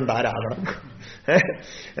വേണം, പ്രസിഡന്റ് ആരാകണം,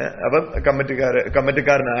 അപ്പം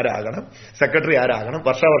കമ്മിറ്റിക്കാരൻ ആരാകണം, സെക്രട്ടറി ആരാകണം,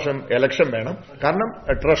 വർഷാവർഷം ഇലക്ഷൻ വേണം. കാരണം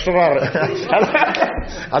ട്രഷറർ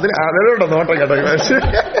അതിലൂടെ നോട്ടം കേട്ടോ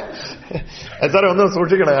സാറേ, ഒന്ന്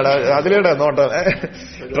സൂക്ഷിക്കണം, അതിലൂടെ നോട്ടം.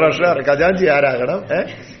 ട്രഷറർ, ഖജാൻജി ആരാകണം,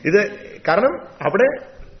 ഇത് കാരണം അവിടെ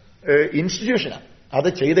ഇൻസ്റ്റിറ്റ്യൂഷനാണ്, അത്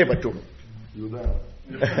ചെയ്തേ പറ്റുള്ളൂ.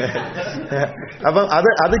 അപ്പം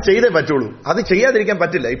അത് ചെയ്തേ പറ്റുള്ളൂ, അത് ചെയ്യാതിരിക്കാൻ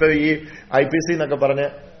പറ്റില്ല. ഇപ്പൊ ഈ IPC എന്നൊക്കെ പറഞ്ഞ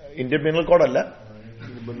Indian penal കോഡല്ല,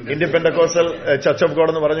 Indian Pentecostal church of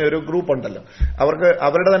God എന്ന് പറഞ്ഞ ഒരു ഗ്രൂപ്പ് ഉണ്ടല്ലോ, അവർക്ക്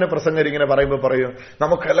അവരുടെ തന്നെ പ്രസംഗം ഇങ്ങനെ പറയും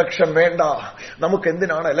നമുക്ക് ഇലക്ഷൻ വേണ്ട, നമുക്ക്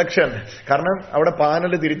എന്തിനാണ് ഇലക്ഷൻ? കാരണം അവിടെ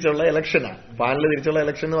പാനൽ തിരിച്ചുള്ള ഇലക്ഷനാണ്. പാനൽ തിരിച്ചുള്ള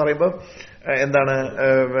ഇലക്ഷൻ എന്ന് പറയുമ്പോൾ എന്താണ്,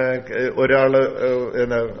 ഒരാള്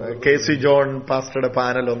KC ജോൺ പാസ്റ്ററുടെ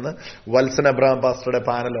പാനൽ ഒന്ന്, വത്സൻ അബ്രഹാം പാസ്റ്ററുടെ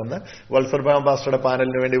പാനൽ ഒന്ന്. വത്സൻ അബ്രഹാം പാസ്റ്ററുടെ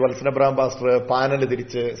പാനലിന് വേണ്ടി വത്സൻ അബ്രഹാം പാസ്റ്റർ പാനൽ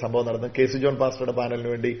തിരിച്ച് സംഭവം നടന്നു. KC ജോൺ പാസ്റ്ററുടെ പാനലിന്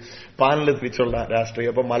വേണ്ടി പാനൽ തിരിച്ചുള്ള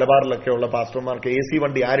രാഷ്ട്രീയം. അപ്പൊ മലബാറിലൊക്കെ ഉള്ള പാസ്റ്റർമാർക്ക് AC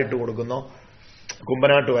വണ്ടി ആരിട്ട് കൊടുക്കുന്നോ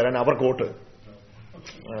കുമ്പനാട്ട് വരാൻ അവർക്ക് വോട്ട്.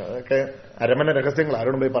 ഒക്കെ അരമന രഹസ്യങ്ങൾ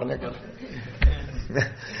ആരോടും പോയി പറഞ്ഞേക്കാം.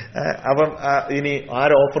 അപ്പം ഇനി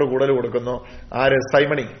ആര് ഓഫർ കൂടുതൽ കൊടുക്കുന്നോ, ആര്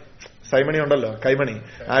സൈമണി സൈമണി ഉണ്ടല്ലോ, കൈമണി,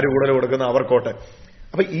 ആര് കൂടുതൽ കൊടുക്കുന്ന അവർക്കോട്ടെ.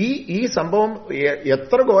 അപ്പൊ ഈ സംഭവം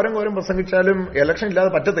എത്ര ഘോരം പ്രസംഗിച്ചാലും ഇലക്ഷൻ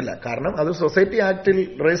ഇല്ലാതെ പറ്റത്തില്ല. കാരണം അത് സൊസൈറ്റി ആക്ടിൽ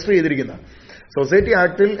രജിസ്റ്റർ ചെയ്തിരിക്കുന്ന. സൊസൈറ്റി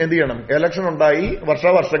ആക്ടിൽ എന്ത് ചെയ്യണം? ഇലക്ഷൻ ഉണ്ടായി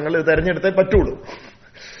വർഷങ്ങൾ തെരഞ്ഞെടുത്തേ പറ്റുള്ളൂ.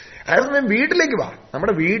 അതേസമയം വീട്ടിലേക്ക് വാ.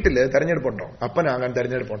 നമ്മുടെ വീട്ടില് തെരഞ്ഞെടുപ്പുണ്ടോ? അപ്പനാകാൻ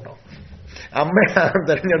തെരഞ്ഞെടുപ്പുണ്ടോ? അമ്മയാകാൻ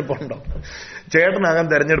തെരഞ്ഞെടുപ്പുണ്ടോ? ചേട്ടനാകാൻ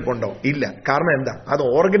തെരഞ്ഞെടുപ്പുണ്ടോ? ഇല്ല. കാരണം എന്താ? അത്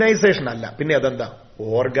ഓർഗനൈസേഷൻ അല്ല, പിന്നെ അതെന്താ?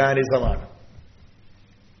 ഓർഗാനിസമാണ്.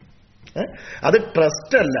 അത്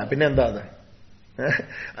ട്രസ്റ്റ് അല്ല, പിന്നെ എന്താ? അത്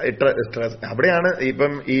അവിടെയാണ്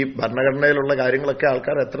ഇപ്പം ഈ ഭരണഘടനയിലുള്ള കാര്യങ്ങളൊക്കെ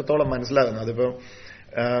ആൾക്കാർ എത്രത്തോളം മനസ്സിലാകുന്നത്. അതിപ്പം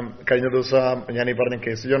കഴിഞ്ഞ ദിവസം ഞാൻ ഈ പറഞ്ഞ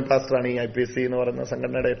കെ സി ജോൺ പാസ്റ്ററാണ് ഈ IPC എന്ന് പറയുന്ന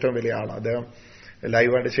സംഘടനയുടെ ഏറ്റവും വലിയ ആൾ. അദ്ദേഹം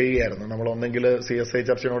ലൈവായിട്ട് ചെയ്യുകയായിരുന്നു. നമ്മൾ ഒന്നെങ്കിൽ CSI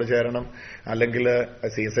ചർച്ചിനോട് ചേരണം, അല്ലെങ്കിൽ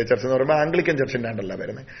CSI ചർച്ച് എന്ന് പറയുമ്പോൾ ആംഗ്ലിക്കൻ ചർച്ചിന്റെ ആണ്ടല്ല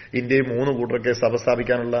വരുന്നത്. ഇന്ത്യയിൽ 3 കൂട്ടർക്ക് സഭ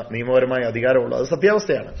സ്ഥാപിക്കാനുള്ള നിയമപരമായ അധികാരമുള്ളത്. അത്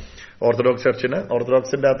സത്യാവസ്ഥയാണ്. ഓർത്തഡോക്സ് ചർച്ചിന്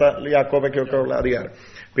ഓർത്തഡോക്സിന്റെ അകത്ത് യാക്കോബയ്ക്കൊക്കെ ഉള്ള അധികാരം,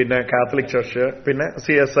 പിന്നെ കാത്തലിക് ചർച്ച്, പിന്നെ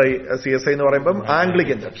CSI എന്ന് പറയുമ്പം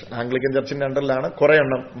ആംഗ്ലിക്കൻ ചർച്ചിന്റെ അണ്ടറിലാണ് കുറെ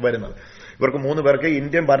എണ്ണം വരുന്നത്. ഇവർക്ക് 3 പേർക്ക്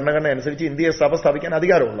ഇന്ത്യൻ ഭരണഘടന അനുസരിച്ച് ഇന്ത്യയെ സഭ സ്ഥാപിക്കാൻ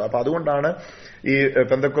അധികാരമുള്ളൂ. അപ്പൊ അതുകൊണ്ടാണ് ഈ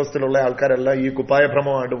പെന്തക്കോസ്റ്റിലുള്ള ആൾക്കാരെല്ലാം ഈ കുപ്പായ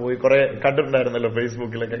ഭ്രമമായിട്ട് പോയി കുറെ കണ്ടിട്ടുണ്ടായിരുന്നല്ലോ,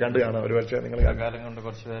 ഫേസ്ബുക്കിലൊക്കെ കണ്ടു കാണാം. ഒരുപക്ഷെ നിങ്ങൾ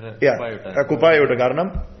കുപ്പായ ഇട്ട്. കാരണം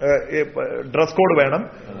ഡ്രസ് കോഡ് വേണം,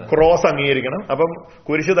 ക്രോസ് അംഗീകരിക്കണം. അപ്പം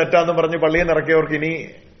കുരിശ് തെറ്റാന്ന് പറഞ്ഞ് പള്ളിയിൽ നിറക്കിയവർക്ക് ഇനി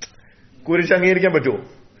കുരിശ് അംഗീകരിക്കാൻ പറ്റുമോ?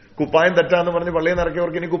 കുപ്പായം തെറ്റാന്ന് പറഞ്ഞ് പള്ളിയിൽ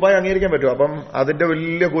നിറക്കിയവർക്ക് ഇനി കുപ്പായം അംഗീകരിക്കാൻ പറ്റുമോ? അപ്പം അതിന്റെ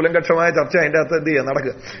വലിയ കൂലങ്കക്ഷമായ ചർച്ച അതിന്റെ അകത്ത് എന്ത് ചെയ്യാം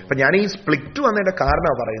നടക്കുക. അപ്പൊ ഞാൻ ഈ സ്പ്ലിറ്റ് വന്നതിന്റെ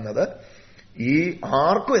കാരണമാണ് പറയുന്നത്, ഈ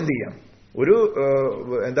ആർക്കും എന്ത് ചെയ്യാം, ഒരു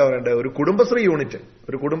എന്താ പറയണ്ടേ, ഒരു കുടുംബശ്രീ യൂണിറ്റ്,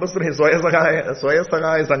 ഒരു കുടുംബശ്രീ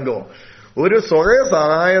സ്വയസഹായ സംഘമോ ഒരു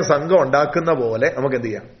സ്വയസഹായ സംഘം ഉണ്ടാക്കുന്ന പോലെ നമുക്ക് എന്ത്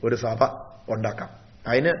ചെയ്യാം, ഒരു സഭ ഉണ്ടാക്കാം.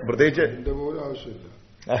 അതിന് പ്രത്യേകിച്ച്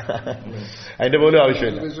അതിന്റെ പോലും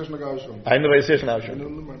ആവശ്യമില്ല. അതിന് രജിസ്ട്രേഷൻ ആവശ്യമില്ല.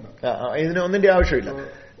 ഇതിനൊന്നിന്റെ ആവശ്യമില്ല.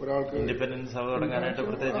 ഇൻഡിപെൻഡന്റ് സഭ തുടങ്ങാനായിട്ട്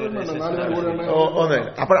പ്രത്യേകിച്ച്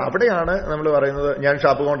അപ്പോൾ അവിടെയാണ് നമ്മൾ പറയുന്നത്, ഞാൻ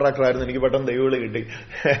ഷാപ്പ് കോൺട്രാക്ടർ ആയിരുന്നു, എനിക്ക് പെട്ടെന്ന് ദൈവവിളി കിട്ടി,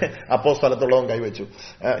 അപ്പോ സ്ഥലത്തുള്ളവൻ കൈവച്ചു,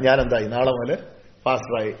 ഞാൻ എന്തായി, നാളെ മുതൽ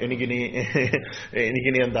പാസ്റ്ററായി, എനിക്കിനി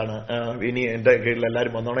എന്താണ്, ഇനി എന്റെ കീഴിൽ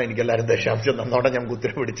എല്ലാവരും വന്നോണം, എനിക്കെല്ലാവരും ദശാംശം തന്നോടെ, ഞാൻ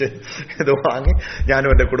കുത്തിരി പിടിച്ച് ഇത് വാങ്ങി ഞാനും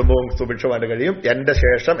എന്റെ കുടുംബവും സുഭിക്ഷമായിട്ട് കഴിയും. എന്റെ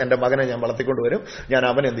ശേഷം എന്റെ മകനെ ഞാൻ വളർത്തിക്കൊണ്ടുവരും, ഞാൻ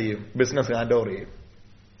അവൻ എന്ത് ചെയ്യും, ബിസിനസ് ഹാൻഡ് ഓവർ ചെയ്യും.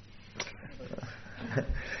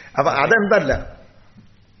 അപ്പൊ അതെന്തല്ല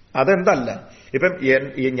ഇപ്പം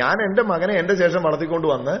ഞാൻ എന്റെ മകനെ എന്റെ ശേഷം വളർത്തിക്കൊണ്ട്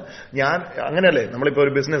വന്ന് ഞാൻ അങ്ങനെയല്ലേ, നമ്മളിപ്പോ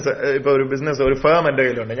ഒരു ബിസിനസ് ഒരു ഫേം എന്റെ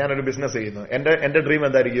കയ്യിലുണ്ട്, ഞാനൊരു ബിസിനസ് ചെയ്യുന്നു, എന്റെ ഡ്രീം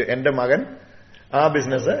എന്തായിരിക്കും, എന്റെ മകൻ ആ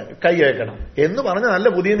ബിസിനസ് കൈയേക്കണം എന്ന് പറഞ്ഞ നല്ല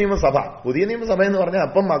പുതിയ നിയമസഭ എന്ന് പറഞ്ഞാൽ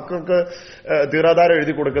അപ്പം മക്കൾക്ക് തീരാധാരം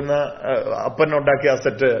എഴുതി കൊടുക്കുന്ന അപ്പനുണ്ടാക്കിയ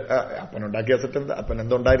അസറ്റ് എന്താ, അപ്പൻ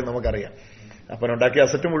എന്തുണ്ടായിരുന്നു നമുക്കറിയാം. അപ്പനുണ്ടാക്കിയ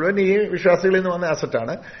അസറ്റ് മുഴുവൻ ഈ വിശ്വാസികളിൽ നിന്ന് വന്ന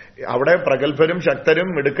അസറ്റാണ്. അവിടെ പ്രഗത്ഭരും ശക്തരും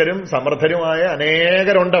മിടുക്കരും സമർത്ഥരുമായ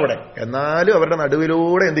അനേകരുണ്ട് അവിടെ. എന്നാലും അവരുടെ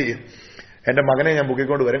നടുവിലൂടെ എന്ത് ചെയ്യും, എന്റെ മകനെ ഞാൻ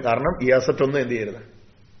പൊക്കിക്കൊണ്ട് വരും. കാരണം ഈ അസറ്റ് ഒന്നും എന്ത് ചെയ്യരുത്,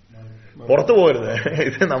 പുറത്തു പോകരുത്.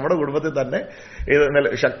 ഇത് നമ്മുടെ കുടുംബത്തിൽ തന്നെ ഇത്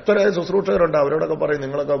ശക്തരായ ശുശ്രൂഷകരുണ്ട്. അവരോടൊക്കെ പറയും,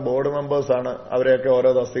 നിങ്ങളൊക്കെ ബോർഡ് മെമ്പേഴ്സാണ്, അവരെയൊക്കെ ഓരോ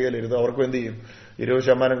തസ്തികയിലിരുന്ന് അവർക്കും എന്ത് ചെയ്യും,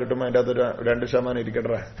 20% കിട്ടുമ്പോൾ അതിന്റെ അകത്ത് 2%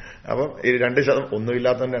 ഇരിക്കട്ടെ. അപ്പം ഈ 2%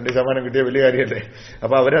 ഒന്നുമില്ലാത്തവന് 2% കിട്ടിയ വലിയ കാര്യമല്ലേ.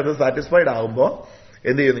 അപ്പൊ അവരത് സാറ്റിസ്ഫൈഡ് ആകുമ്പോ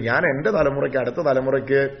എന്ത് ചെയ്യുന്നു, ഞാൻ എന്റെ തലമുറയ്ക്ക് അടുത്ത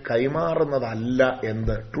തലമുറയ്ക്ക് കൈമാറുന്നതല്ല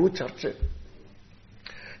എന്ത് ട്രൂ ചർച്ച്.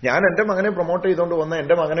 ഞാൻ എന്റെ മകനെ പ്രൊമോട്ട് ചെയ്തുകൊണ്ട് വന്ന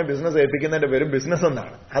എന്റെ മകനെ ബിസിനസ് ഏൽപ്പിക്കുന്നതിന്റെ പേരും ബിസിനസ്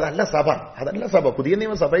എന്നാണ്. അതല്ല സഭ. പുതിയ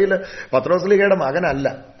നിയമസഭയിൽ പത്രോസ്ലീഹയുടെ മകനല്ല.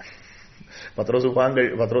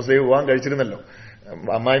 പത്രോസ്ലീഹ വിവാഹം കഴിച്ചിരുന്നല്ലോ,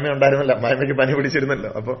 അമ്മായിമ്മ ഉണ്ടായിരുന്നല്ലോ, അമ്മായിമ്മയ്ക്ക് പനി പിടിച്ചിരുന്നല്ലോ.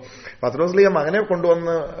 അപ്പൊ പത്രോസ്ലീഹ മകനെ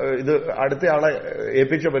കൊണ്ടുവന്ന് ഇത് അടുത്ത ആളെ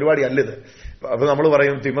ഏൽപ്പിച്ച പരിപാടി അല്ലിത്. അപ്പൊ നമ്മൾ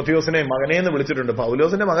പറയും തിമത്തിയോസിനെ മകനെന്ന് വിളിച്ചിട്ടുണ്ട്.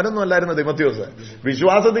 പൗലോസിന്റെ മകനൊന്നും അല്ലായിരുന്നു തിമത്തിയോസ്,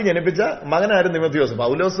 വിശ്വാസത്തിൽ ജനിപ്പിച്ച മകനായിരുന്നു തിമത്തിയോസ്.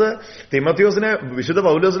 വിശുദ്ധ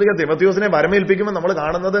പൗലോസ്ലീഹ തിമത്തിയോസിനെ വരമേൽപ്പിക്കുമ്പോൾ നമ്മൾ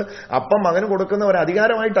കാണുന്നത് അപ്പം മകന് കൊടുക്കുന്ന ഒരു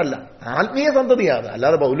അധികാരമായിട്ടല്ല, ആത്മീയ സന്തതിയാണ്.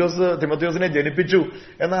 അല്ലാതെ പൗലോസ് തിമത്തിയോസിനെ ജനിപ്പിച്ചു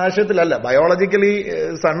എന്ന ആശയത്തിലല്ല, ബയോളജിക്കലി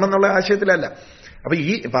സൺ എന്നുള്ള ആശയത്തിലല്ല. അപ്പൊ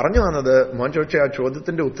ഈ പറഞ്ഞു വന്നത്, മോൻ ചോദിച്ച ആ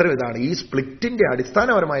ചോദ്യത്തിന്റെ ഉത്തരം ഇതാണ്. ഈ സ്പ്ലിറ്റിന്റെ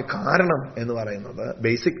അടിസ്ഥാനപരമായ കാരണം എന്ന് പറയുന്നത്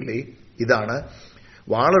ബേസിക്കലി ഇതാണ്,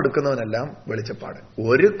 വാളെടുക്കുന്നവനെല്ലാം വെളിച്ചപ്പാട്.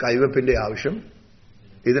 ഒരു കൈവെപ്പിന്റെ ആവശ്യം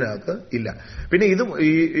ഇതിനകത്ത് ഇല്ല. പിന്നെ ഇത്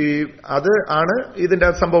അത് ആണ് ഇതിന്റെ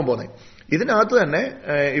സംഭവം പോകുന്നത്. ഇതിനകത്ത് തന്നെ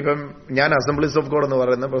ഇപ്പം ഞാൻ അസംബ്ലീസ് ഓഫ് ഗോഡ് എന്ന്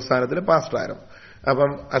പറയുന്ന പ്രസ്ഥാനത്തിൽ പാസ്റ്ററായിരുന്നു.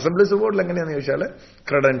 അപ്പം അസംബ്ലീസ് ഓഫ് ഗോഡിൽ എങ്ങനെയാണെന്ന് ചോദിച്ചാൽ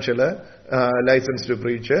ക്രെഡൻഷ്യല്, ലൈസൻസ് ടു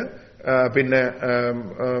പ്രീച്ച്, പിന്നെ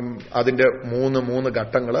അതിന്റെ മൂന്ന്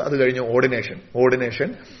ഘട്ടങ്ങൾ, അത് കഴിഞ്ഞ് ഓർഡിനേഷൻ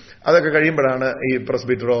അതൊക്കെ കഴിയുമ്പോഴാണ് ഈ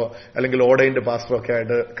പ്രസ്ബിറ്ററോ അല്ലെങ്കിൽ ഓർഡൈൻഡ് പാസ്റ്ററോ ഒക്കെ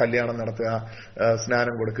ആയിട്ട് കല്യാണം നടത്തുക,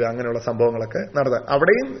 സ്നാനം കൊടുക്കുക, അങ്ങനെയുള്ള സംഭവങ്ങളൊക്കെ നടത്തുക.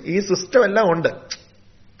 അവിടെയും ഈ സിസ്റ്റം എല്ലാം ഉണ്ട്.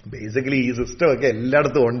 ബേസിക്കലി ഈ സിസ്റ്റം ഒക്കെ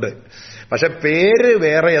എല്ലായിടത്തും ഉണ്ട്. പക്ഷെ പേര്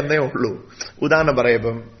വേറെ എന്നേ ഉള്ളൂ. ഉദാഹരണം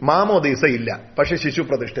പറയുമ്പം മാമോദീസ ഇല്ല, പക്ഷെ ശിശു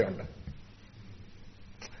പ്രതിഷ്ഠയുണ്ട്.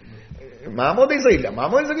 മാമോദീസ ഇല്ല.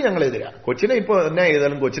 മാമോദീസക്ക് ഞങ്ങളെതിരാ. കൊച്ചിനെ ഇപ്പൊ എന്നാ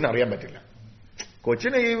ചെയ്താലും കൊച്ചിനെ അറിയാൻ പറ്റില്ല.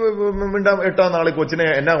 കൊച്ചിനെ ഈ 8ാം നാളിൽ കൊച്ചിനെ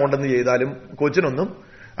എന്നാ കൊണ്ടെന്ന് ചെയ്താലും കൊച്ചിനൊന്നും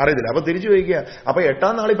അറിയത്തില്ല. അപ്പൊ തിരിച്ചു ചോദിക്കുക, അപ്പൊ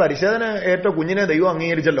 8ാം നാളിൽ പരിശോധന ഏറ്റ കുഞ്ഞിനെ ദൈവം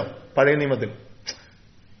അംഗീകരിച്ചല്ലോ പഴയ നിയമത്തിൽ.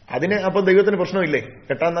 അതിന് അപ്പൊ ദൈവത്തിന് പ്രശ്നമില്ലേ?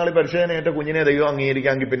 8ാം നാളിൽ പരിശോധന ഏറ്റ കുഞ്ഞിനെ ദൈവം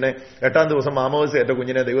അംഗീകരിക്കാമെങ്കിൽ പിന്നെ 8ാം ദിവസം മാമോദീസ ഏറ്റ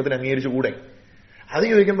കുഞ്ഞിനെ ദൈവത്തിന് അംഗീകരിച്ചുകൂടെ? അത്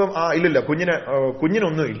ചോദിക്കുമ്പം ഇല്ലില്ല,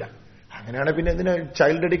 കുഞ്ഞിനൊന്നുമില്ല. അങ്ങനെയാണ് പിന്നെ എന്തിനാ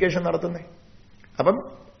ചൈൽഡ് ഡെഡിക്കേഷൻ നടത്തുന്നേ? അപ്പം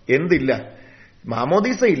എന്തില്ല?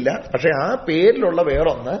 മാമോദീസ ഇല്ല, പക്ഷെ ആ പേരിലുള്ള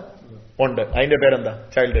വേറൊന്ന് ഉണ്ട്. അതിന്റെ പേരെന്താ?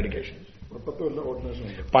 Child dedication.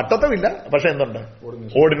 പട്ടത്വമില്ല, പക്ഷെ എന്തുണ്ട്?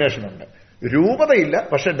 ഓർഡിനേഷൻ ഉണ്ട്. രൂപതയില്ല,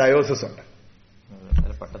 പക്ഷെ ഡയോസിസ് ഉണ്ട്.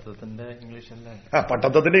 പട്ടത്വത്തിന്റെ ഇംഗ്ലീഷല്ലേ?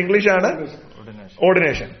 പട്ടത്വത്തിന്റെ ഇംഗ്ലീഷാണ്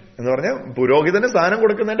ഓർഡിനേഷൻ എന്ന് പറഞ്ഞാൽ പുരോഹിതന് സ്ഥാനം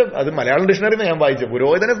കൊടുക്കുന്നതിന്റെ, അത് മലയാളം ഡിക്ഷണറിന്ന് ഞാൻ വായിച്ചു,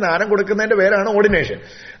 പുരോഹിതന് സ്ഥാനം കൊടുക്കുന്നതിന്റെ പേരാണ് ഓർഡിനേഷൻ.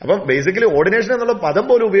 അപ്പം ബേസിക്കലി ഓർഡിനേഷൻ എന്നുള്ള പദം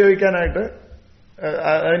പോലും ഉപയോഗിക്കാനായിട്ട്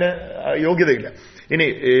അതിന് യോഗ്യതയില്ല. ഇനി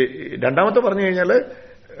രണ്ടാമത്തെ പറഞ്ഞു കഴിഞ്ഞാൽ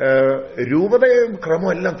രൂപത ക്രമം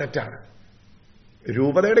എല്ലാം തെറ്റാണ്.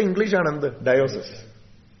 രൂപതയുടെ ഇംഗ്ലീഷാണ് എന്ത്? ഡയോസിസ്.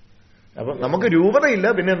 അപ്പൊ നമുക്ക് രൂപതയില്ല,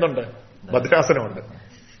 പിന്നെ എന്തുണ്ട്? ഭദ്രാസനമുണ്ട്,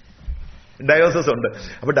 ഡയോസിസ് ഉണ്ട്.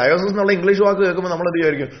 അപ്പൊ ഡയോസിസ് എന്നുള്ള ഇംഗ്ലീഷ് വാക്ക് കേൾക്കുമ്പോൾ നമ്മൾ എന്ത്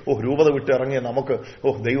വിചാരിക്കും? രൂപത വിട്ട് ഇറങ്ങിയ നമുക്ക്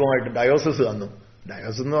ദൈവമായിട്ട് ഡയോസിസ് തന്നു.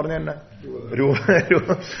 ഡയോസിസ് എന്ന് പറഞ്ഞാൽ എന്നാ?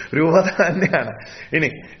 രൂപത തന്നെയാണ്. ഇനി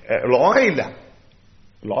ലോകയില്ല.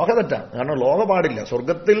 ലോക തെറ്റാ. കാരണം ലോക പാടില്ല.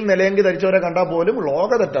 സ്വർഗത്തിൽ നിലയെങ്കി ധരിച്ചവരെ കണ്ടാൽ പോലും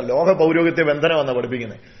ലോക തെറ്റാ. ലോക പൗരോഹിത്യ ബന്ധനമെന്നാണ്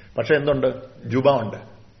പഠിപ്പിക്കുന്നത്. പക്ഷെ എന്തുണ്ട്? ജുബ ഉണ്ട്.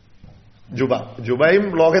 ജുബയും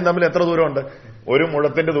ലോകയും തമ്മിൽ എത്ര ദൂരമുണ്ട്? ഒരു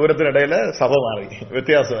മുഴത്തിന്റെ ദൂരത്തിനിടയിൽ സഭ മാറി,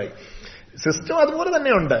 വ്യത്യാസമായി. സിസ്റ്റം അതുപോലെ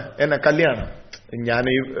തന്നെയുണ്ട്. എന്നെ കല്യാണം, ഞാൻ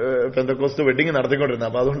ഈ പെന്തക്കോസ്റ്റ് വെഡിങ് നടത്തിക്കൊണ്ടിരുന്നത്,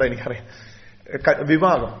 അപ്പൊ അതുകൊണ്ട് എനിക്കറിയാം.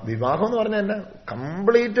 വിവാഹം എന്ന് പറഞ്ഞാൽ എന്നാ?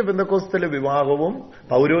 കംപ്ലീറ്റ് പെന്തക്കോസ്റ്റിലെ വിവാഹവും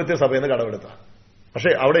പൗരോഹിത്യ സഭയിൽ നിന്ന് കടമെടുത്ത.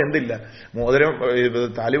 പക്ഷെ അവിടെ എന്തില്ല? മോതിരം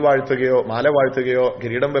താലി വാഴ്ത്തുകയോ മാല വാഴ്ത്തുകയോ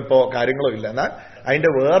കിരീടം വെപ്പോ കാര്യങ്ങളോ ഇല്ല. എന്നാൽ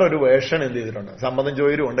അതിന്റെ വേറൊരു വേർഷൻ എന്ത് ചെയ്തിട്ടുണ്ട്? സമ്മതം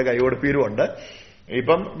ചോയരും ഉണ്ട്, കൈകൊടുപ്പീരും ഉണ്ട്.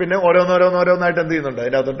 ഇപ്പം പിന്നെ ഓരോന്നോരോന്നായിട്ട് എന്ത് ചെയ്യുന്നുണ്ട്?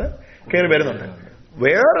 അതിന്റെ അകത്തോട്ട് കയറി വരുന്നുണ്ട്.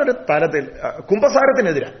 വേറൊരു തലത്തിൽ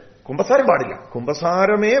കുമ്പസാരത്തിനെതിരാ. കുമ്പസാരം പാടില്ല,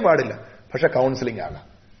 കുമ്പസാരമേ പാടില്ല. പക്ഷെ കൗൺസിലിംഗ് ആകാം.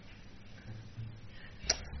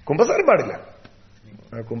 കുമ്പസാരം പാടില്ല,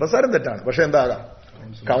 കുമ്പസാരം തെറ്റാണ്. പക്ഷെ എന്താകാം?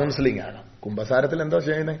 കൗൺസിലിംഗ് ആകാം. കുമ്പസാരത്തിൽ എന്താ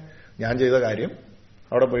ചെയ്യുന്നത്? ഞാൻ ചെയ്ത കാര്യം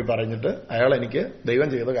അവിടെ പോയി പറഞ്ഞിട്ട് അയാൾ എനിക്ക് ദൈവം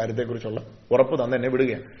ചെയ്ത കാര്യത്തെക്കുറിച്ചുള്ള ഉറപ്പ് തന്നെ എന്നെ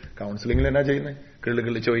വിടുകയാണ്. കൗൺസിലിംഗിൽ എന്നാ ചെയ്യുന്നത്?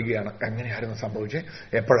 കിള്ളി ചോദിക്കുകയാണ്, എങ്ങനെയായിരുന്നു സംഭവിച്ചേ,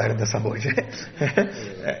 എപ്പോഴായിരുന്നു സംഭവിച്ചേ.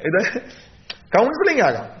 ഇത് കൗൺസിലിംഗ്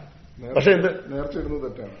ആകാം. പക്ഷെ എന്ത്? നേർച്ച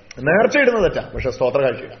ഇടുന്നത് തെറ്റാ. പക്ഷെ സ്തോത്ര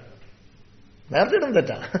കാഴ്ചയില്ല. നേർച്ച ഇടുന്നത്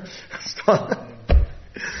തെറ്റാ,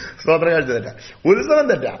 സ്തോത്ര കാഴ്ച തെറ്റാ. ഉത്സവം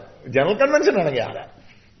തെറ്റാ. ജനറൽ കൺവെൻഷൻ ആണെങ്കിൽ ആകാം.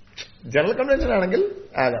 ജനറൽ കൺവെൻഷൻ ആണെങ്കിൽ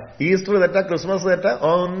ആകാം. ഈസ്റ്റർ തെറ്റാ, ക്രിസ്മസ് തെറ്റാ,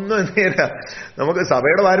 ഒന്നും എന്തില്ല. നമുക്ക്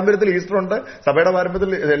സഭയുടെ പാരമ്പര്യത്തിൽ ഈസ്റ്റർ ഉണ്ട്, സഭയുടെ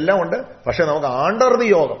പാരമ്പര്യത്തിൽ ഇതെല്ലാം ഉണ്ട്. പക്ഷെ നമുക്ക് ആണ്ടർതി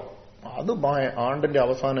യോഗം, അത് ആണ്ടിന്റെ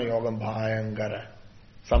അവസാന യോഗം ഭയങ്കര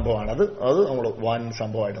സംഭവമാണ്. അത് നമ്മൾ വൻ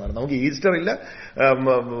സംഭവമായിട്ട് നടക്കും. നമുക്ക് ഈസ്റ്റർ ഇല്ല,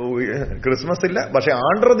 ക്രിസ്മസ് ഇല്ല, പക്ഷെ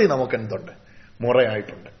ആണ്ടർതി നമുക്ക് എന്തുണ്ട്?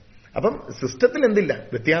 മുറയായിട്ടുണ്ട്. അപ്പം സിസ്റ്റത്തിൽ എന്തില്ല?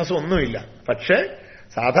 വ്യത്യാസം ഒന്നുമില്ല. പക്ഷെ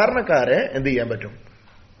സാധാരണക്കാരെ എന്ത് ചെയ്യാൻ പറ്റും?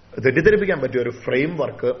 തെറ്റിദ്ധരിപ്പിക്കാൻ പറ്റിയ ഒരു ഫ്രെയിം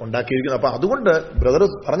വർക്ക് ഉണ്ടാക്കിയിരിക്കുന്നു. അപ്പൊ അതുകൊണ്ട് ബ്രദർ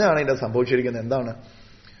പറഞ്ഞാണ് ഇതിന്റെ സംഭവിച്ചിരിക്കുന്നത്. എന്താണ്?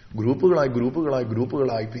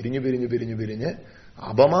 ഗ്രൂപ്പുകളായി പിരിഞ്ഞ്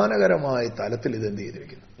അപമാനകരമായ തലത്തിൽ ഇത് എന്ത്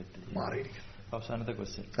ചെയ്തിരിക്കുന്നു? മാറിയിരിക്കുന്നു. അവസാനത്തെ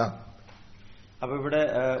ക്വസ്റ്റ്യൻ. അപ്പൊ ഇവിടെ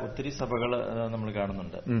ഒത്തിരി സഭകൾ നമ്മൾ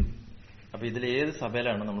കാണുന്നുണ്ട്. അപ്പൊ ഇതിൽ ഏത്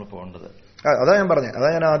സഭയിലാണ് നമ്മൾ പോകേണ്ടത്? അതാ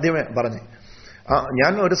ഞാൻ ആദ്യമേ പറഞ്ഞേ.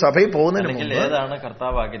 ഞാൻ ഒരു സഭയിൽ പോകുന്നതിന് മുമ്പ്, ഏതാണ്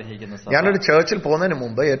കർത്താവ് ആഗ്രഹിക്കുന്നത്? ഞാനൊരു ചേർച്ചിൽ പോകുന്നതിന്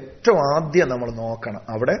മുമ്പ് ഏറ്റവും ആദ്യം നമ്മൾ നോക്കണം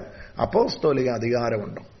അവിടെ അപ്പോസ്തോലിക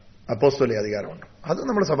അധികാരമുണ്ടോ. അത്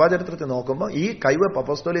നമ്മൾ സഭാചരിത്രത്തിൽ നോക്കുമ്പോൾ ഈ കൈവെപ്പ്,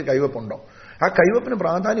 അപ്പോസ്തോലിക കൈവെപ്പുണ്ടോ? ആ കൈവെപ്പിന്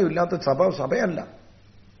പ്രാധാന്യം ഇല്ലാത്ത സഭയല്ല.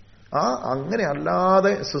 അങ്ങനെ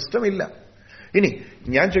അല്ലാതെ സിസ്റ്റം ഇല്ല. ഇനി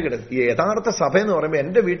ഞാൻ ചോദിക്കട്ടെ, യഥാർത്ഥ സഭ എന്ന് പറയുമ്പോൾ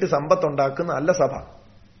എന്റെ വീട്ടിൽ സമ്പത്തുണ്ടാക്കുന്ന അല്ല സഭ.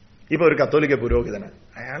 ഇപ്പൊ ഒരു കത്തോലിക്ക പുരോഹിതന്,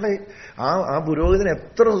 അയാളെ ആ പുരോഹിതന്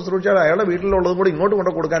എത്ര ശുശ്രൂഷിച്ചാൽ അയാളുടെ വീട്ടിലുള്ളതും കൂടി ഇങ്ങോട്ട്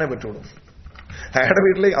കൊണ്ടു കൊടുക്കാനേ പറ്റുള്ളൂ. അയാളുടെ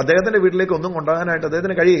വീട്ടിലേക്ക്, അദ്ദേഹത്തിന്റെ വീട്ടിലേക്ക് ഒന്നും കൊണ്ടുപോകാനായിട്ട്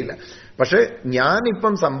അദ്ദേഹത്തിന് കഴിയില്ല. പക്ഷെ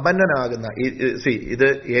ഞാനിപ്പം സമ്പന്നനാകുന്ന ഇത്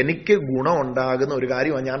എനിക്ക് ഗുണം ഉണ്ടാകുന്ന ഒരു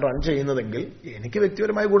കാര്യമാണ് ഞാൻ റൺ ചെയ്യുന്നതെങ്കിൽ എനിക്ക്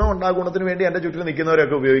വ്യക്തിപരമായ ഗുണം ഉണ്ടാകും. ഗുണത്തിന് വേണ്ടി എന്റെ ചുറ്റിൽ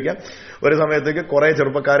നിൽക്കുന്നവരെയൊക്കെ ഉപയോഗിക്കാം. ഒരു സമയത്തേക്ക് കുറെ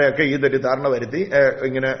ചെറുപ്പക്കാരെയൊക്കെ ഈ തെറ്റിദ്ധാരണ വരുത്തി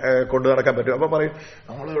ഇങ്ങനെ കൊണ്ടു നടക്കാൻ പറ്റും. അപ്പൊ പറയും,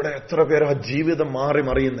 നമ്മളിവിടെ എത്ര പേര് ആ ജീവിതം മാറി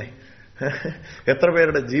മറിയുന്നേ, എത്ര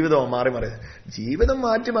പേരുടെ ജീവിതം ജീവിതം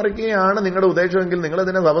മാറ്റിമറിക്കുകയാണ് നിങ്ങളുടെ ഉദ്ദേശമെങ്കിൽ നിങ്ങൾ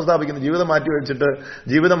ഇതിനെ സഭ സ്ഥാപിക്കുന്നു.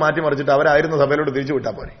 ജീവിതം മാറ്റിമറിച്ചിട്ട് അവരായിരുന്ന സഭയിലോട്ട് തിരിച്ചു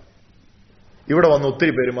വിട്ടാൽ പോരെ. ഇവിടെ വന്ന്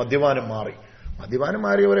ഒത്തിരി പേര് മദ്യപാനം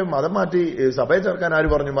മാറിയവരെ മതം മാറ്റി സഭയെ ചേർക്കാൻ ആര്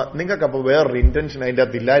പറഞ്ഞു? നിങ്ങൾക്കപ്പോൾ വേറൊരു ഇന്റൻഷൻ അതിന്റെ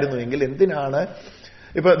അകത്ത് ഇല്ലായിരുന്നു എങ്കിൽ എന്തിനാണ്?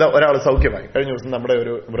 ഇപ്പൊ ഒരാൾ സൗഖ്യമായി. കഴിഞ്ഞ ദിവസം നമ്മുടെ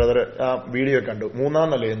ഒരു ബ്രദർ ആ വീഡിയോ കണ്ടു. 3ാം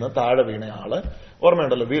നിലയിൽ നിന്ന് താഴെ വീണ ആള്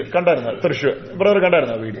ഓർമ്മയുണ്ടല്ലോ, കണ്ടായിരുന്ന തൃശ്ശൂർ ബ്രദർ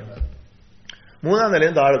കണ്ടായിരുന്ന വീഡിയോ? 3-ാം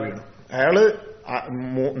നിലയും താഴെ വീണു. അയാള്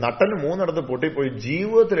നട്ടന് 3 പൊട്ടിപ്പോയി,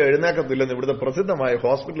 ജീവിതത്തിൽ എഴുന്നേക്കത്തില്ലെന്ന് ഇവിടുത്തെ പ്രസിദ്ധമായ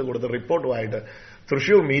ഹോസ്പിറ്റലിൽ കൊടുത്ത റിപ്പോർട്ടുമായിട്ട്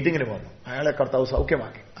തൃശ്ശൂർ മീറ്റിങ്ങിന് വന്നു. അയാളെ കർത്താവ്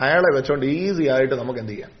സൗഖ്യമാക്കി. അയാളെ വെച്ചോണ്ട് ഈസി ആയിട്ട് നമുക്ക്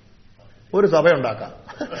എന്ത് ചെയ്യാം? ഒരു സഭയുണ്ടാക്കാം.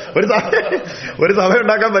 ഒരു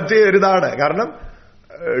സഭയുണ്ടാക്കാൻ പറ്റിയ ഒരിതാണ്. കാരണം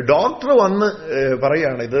ഡോക്ടർ വന്ന്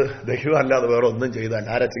പറയുകയാണ് ഇത് ദൈവം അല്ലാതെ വേറെ ഒന്നും ചെയ്താൽ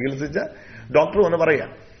ആരെ ചികിത്സിച്ച ഡോക്ടർ വന്ന് പറയാം.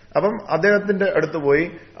 അപ്പം അദ്ദേഹത്തിന്റെ അടുത്ത് പോയി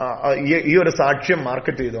ഈ ഒരു സാക്ഷ്യം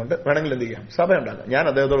മാർക്കറ്റ് ചെയ്തുകൊണ്ട് വേണമെങ്കിൽ എന്ത് ചെയ്യാം? സഭയുണ്ടാക്കാം. ഞാൻ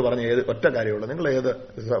അദ്ദേഹത്തോട് പറഞ്ഞു ഒറ്റ കാര്യമുള്ളൂ, നിങ്ങൾ ഏത്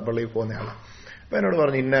പള്ളിയിൽ പോകുന്നയാളാണ്? അപ്പൊ എന്നോട്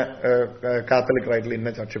പറഞ്ഞു ഇന്ന കാത്തലിക് റൈറ്റിൽ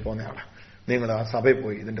ഇന്ന ചർച്ചിൽ പോകുന്നയാളാണ്, നിങ്ങൾ ആ സഭയിൽ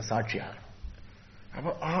പോയി ഇതിന്റെ സാക്ഷിയാണ്.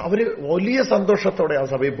 അപ്പൊ അവര് വലിയ സന്തോഷത്തോടെ ആ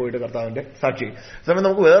സഭയിൽ പോയിട്ട് കർത്താവിന്റെ സാക്ഷി. സമയം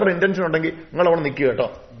നമുക്ക് വേറൊരു ഇന്റൻഷൻ ഉണ്ടെങ്കിൽ നിങ്ങൾ അവിടെ നിൽക്കുക കേട്ടോ,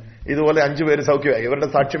 ഇതുപോലെ 5 പേര് സൗഖ്യമായി, ഇവരുടെ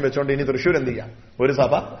സാക്ഷ്യം വെച്ചുകൊണ്ട് ഇനി തൃശ്ശൂർ എന്ത് ചെയ്യാം? ഒരു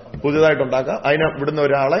സഭ പുതിയതായിട്ടുണ്ടാക്കാം. അതിന് ഇവിടുന്ന്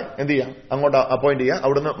ഒരാളെ എന്ത് ചെയ്യാം? അങ്ങോട്ട് അപ്പോയിന്റ് ചെയ്യാം.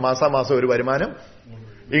 അവിടുന്ന് മാസാമാസം ഒരു വരുമാനം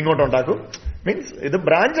ഇങ്ങോട്ടുണ്ടാക്കും. മീൻസ് ഇത്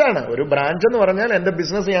ബ്രാഞ്ചാണ്. ഒരു ബ്രാഞ്ച് എന്ന് പറഞ്ഞാൽ എന്റെ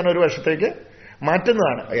ബിസിനസ് ഞാൻ ഒരു വർഷത്തേക്ക്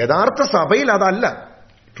മാറ്റുന്നതാണ്. യഥാർത്ഥ സഭയിൽ അതല്ല,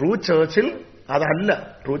 ട്രൂ ചർച്ചിൽ അതല്ല.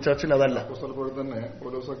 ട്രൂ ചർച്ചിൽ അതല്ല. തന്നെ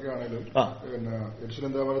പോലീസൊക്കെ ആണെങ്കിലും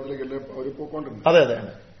യെരുശലേം ദേവാലയത്തിലേക്കല്ലേ അവർ പോയിക്കൊണ്ടിരുന്നത്? അതെ അതെ.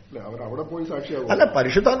 അവരവിടെ പോയി സാക്ഷിയാകും. അല്ല,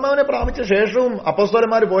 പരിശുദ്ധാത്മാവിനെ പ്രാപിച്ച ശേഷവും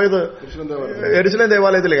അപ്പോസ്തലന്മാർ പോയത് യെരുശലേം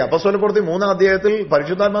ദേവാലയത്തിലേക്ക്. അപ്പോസ്തലപ്രവൃത്തി 3-ാം അധ്യായത്തിൽ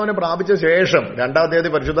പരിശുദ്ധാത്മാവിനെ പ്രാപിച്ച ശേഷം 2-ാം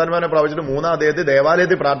അധ്യായത്തിൽ പരിശുദ്ധാത്മാവിനെ പ്രാപിച്ചിട്ട് 3-ാം അധ്യായത്തിൽ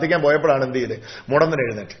ദേവാലയത്തിൽ പ്രാർത്ഥിക്കാൻ പോയപ്പോഴാണ് എന്ത് ചെയ്ത്? മുടന്തിന്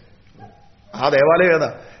എഴുന്നേറ്റ്. ആ ദേവാലയം ഏതാ?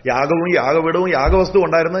 യാഗവും യാഗപീഠവും യാഗവസ്തു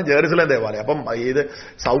ഉണ്ടായിരുന്ന ജെറുസലേം ദേവാലയം. അപ്പം ഇത്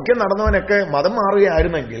സൗഖ്യം നടന്നവനൊക്കെ മതം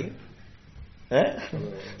മാറുകയായിരുന്നെങ്കിൽ,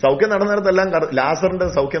 സൗഖ്യം നടന്നിടത്തെല്ലാം ലാസറിന്റെ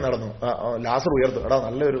സൗഖ്യം നടന്നു. ലാസർ ഉയർത്തു. എടാ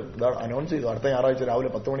നല്ലൊരു അനൗൺസ് ചെയ്തു, അടുത്ത ഞായറാഴ്ച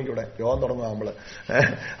രാവിലെ 10 മണിക്ക് ഇവിടെ യോഗം തുടങ്ങുക. നമ്മള്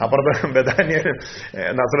അപ്പുറത്ത് ബഥാനിയ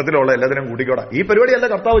നസ്രത്തിലുള്ള എല്ലാത്തിനും കൂട്ടിക്കോടാ. ഈ പരിപാടിയല്ല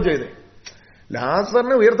കർത്താവ് ചെയ്തേ.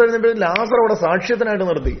 ലാസറിനെ ഉയർത്തെഴുന്നപ്പോൾ ലാസർ അവിടെ സാക്ഷ്യത്തിനായിട്ട്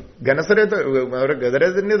നിർത്തി.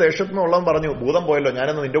 ഗദരത്തിന്റെ ദേശത്ത് നിന്നുള്ളവൻ പറഞ്ഞു, ഭൂതം പോയല്ലോ,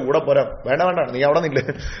 ഞാനൊന്ന് നിന്റെ കൂടെ പോരാം. വേണ്ട വേണ്ട, നീ അവിടെ നില്ല,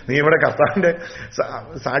 നീ ഇവിടെ കർത്താവിന്റെ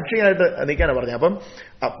സാക്ഷിയായിട്ട് നിൽക്കാനാണ് പറഞ്ഞത്. അപ്പം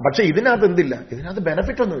പക്ഷെ ഇതിനകത്ത് എന്തില്ല? ഇതിനകത്ത്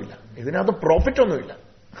ബെനഫിറ്റ് ഒന്നുമില്ല, ഇതിനകത്ത് പ്രോഫിറ്റ് ഒന്നുമില്ല,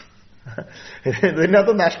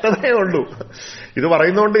 ഇതിനകത്ത് നഷ്ടമേ ഉള്ളൂ. ഇത്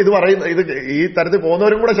പറയുന്നതുകൊണ്ട് ഇത് ഈ തരത്തിൽ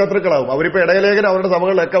പോകുന്നവരും കൂടെ ശത്രുക്കളാവും. അവരിപ്പോ ഇടയലേഖനം അവരുടെ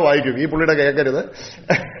സഭകളിലൊക്കെ വായിക്കും, ഈ പുള്ളിയുടെ കേൾക്കരുത്.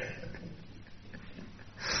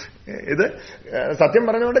 ഇത് സത്യം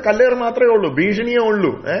പറഞ്ഞുകൊണ്ട് കല്ലേറ് മാത്രമേ ഉള്ളൂ, ഭീഷണിയേ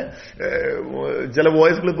ഉള്ളൂ. ചില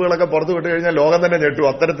വോയിസ് ക്ലിപ്പുകളൊക്കെ പുറത്തു വിട്ടു കഴിഞ്ഞാൽ ലോകം തന്നെ ഞെട്ടു.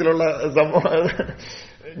 അത്തരത്തിലുള്ള സംഭവം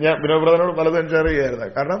ഞാൻ വിനോബ്രദനോട് പലതും ഷെയർ ചെയ്യായിരുന്നു.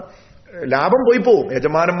 കാരണം ലാഭം പോയി പോവും,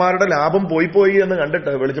 യജമാനന്മാരുടെ ലാഭം പോയി എന്ന്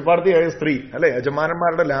കണ്ടിട്ട് വെളിച്ചപ്പാടത്തിയായ സ്ത്രീ അല്ലെ,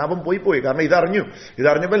 യജമാനന്മാരുടെ ലാഭം പോയി. കാരണം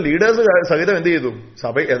ഇതറിഞ്ഞപ്പോൾ ലീഡേഴ്സ് സഹിതം എന്ത് ചെയ്തു?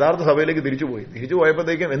 യഥാർത്ഥ സഭയിലേക്ക് തിരിച്ചു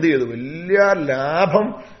പോയപ്പോഴത്തേക്കും എന്ത് ചെയ്തു? വലിയ ലാഭം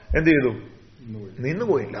എന്ത് ചെയ്തു?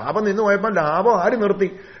 നിന്നുപോയി. ലാഭം നിന്നു പോയപ്പോൾ ലാഭം ആര് നിർത്തി?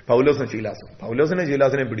 പൗലോസിനെ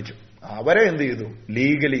ശീലാസിനെ പിടിച്ചു. അവരെ എന്ത് ചെയ്തു?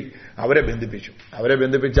 ലീഗലി അവരെ ബന്ധിപ്പിച്ചു. അവരെ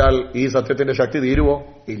ബന്ധിപ്പിച്ചാൽ ഈ സത്യത്തിന്റെ ശക്തി തീരുവോ?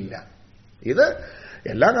 ഇല്ല. ഇത്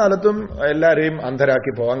എല്ലാ കാലത്തും എല്ലാരെയും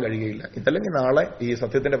അന്ധരാക്കി പോകാൻ കഴിയുകയില്ല. ഇതല്ലെങ്കിൽ നാളെ ഈ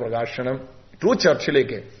സത്യത്തിന്റെ പ്രകാശനം ട്രൂ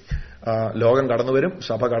ചർച്ചിലേക്ക് ലോകം കടന്നുവരും,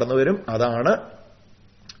 സഭ കടന്നുവരും. അതാണ്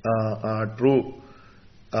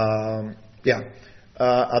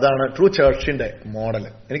അതാണ് ട്രൂ ചർച്ചിന്റെ മോഡൽ.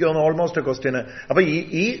 എനിക്ക് തോന്നുന്നു ഓൾമോസ്റ്റ് ക്വസ്റ്റ്യന്. അപ്പൊ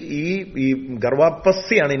ഈ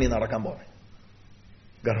ഗർവാപ്പസിയാണ് ഇനി നടക്കാൻ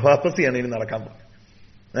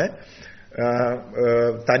പോകുന്നത്.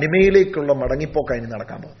 തനിമയിലേക്കുള്ള മടങ്ങിപ്പോക്കാണ് ഇനി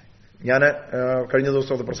നടക്കാൻ പോകുന്നത്. ഞാൻ കഴിഞ്ഞ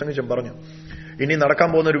ദിവസം അത് പ്രസംഗിച്ചും പറഞ്ഞു, ഇനി നടക്കാൻ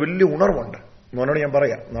പോകുന്ന ഒരു വലിയ ഉണർവുണ്ട്. മോനോട് ഞാൻ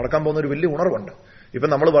പറയാം, നടക്കാൻ പോകുന്ന ഒരു വലിയ ഉണർവുണ്ട്. ഇപ്പൊ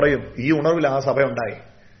നമ്മൾ പറയും ഈ ഉണർവിൽ ആ സഭ ഉണ്ടായി.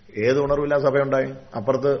 ഏത് ഉണർവില്ല സഭയുണ്ടായി?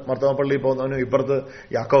 അപ്പുറത്ത് മർത്തോമ പള്ളിയിൽ പോകുന്നവനും ഇപ്പുറത്ത്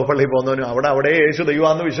യാക്കോബ് പള്ളിയിൽ പോകുന്നവനും അവിടെ യേശു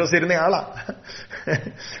ദൈവമാണെന്ന് വിശ്വസിച്ചിരുന്ന ആളാ.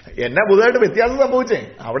 എന്നാ പുതുതായിട്ട് വ്യത്യാസം സംഭവിച്ചേ?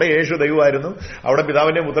 അവിടെ യേശു ദൈവമായിരുന്നു, അവിടെ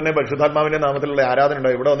പിതാവിന്റെയും പുത്രന്റെയും പരിശുദ്ധാത്മാവിന്റെ നാമത്തിലുള്ള ആരാധന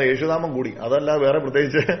ഉണ്ടായി. ഇവിടെ വന്ന് യേശുനാമം കൂടി. അതല്ല വേറെ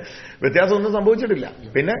പ്രത്യേകിച്ച് വ്യത്യാസമൊന്നും സംഭവിച്ചിട്ടില്ല.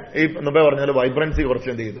 പിന്നെ ഈ മുമ്പേ പറഞ്ഞാൽ വൈബ്രൻസി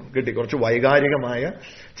കുറച്ച് എന്ത് ചെയ്തു കിട്ടി, കുറച്ച് വൈകാരികമായ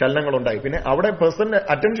ചലനങ്ങളുണ്ടായി. പിന്നെ അവിടെ പേഴ്സണൽ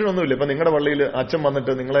അറ്റൻഷൻ ഒന്നുമില്ല. ഇപ്പൊ നിങ്ങളുടെ പള്ളിയിൽ അച്ഛൻ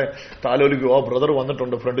വന്നിട്ട് നിങ്ങളെ താലോലിക്കുവോ, ബ്രദർ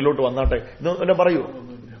വന്നിട്ടുണ്ട് ഫ്രണ്ടിലോട്ട് വന്നാട്ടെ, ഇതൊന്നും പറയൂ.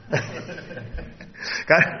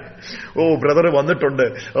 ഓ ബ്രദർ വന്നിട്ടുണ്ട്,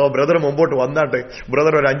 ഓ ബ്രദർ മുമ്പോട്ട് വന്നാട്ടെ,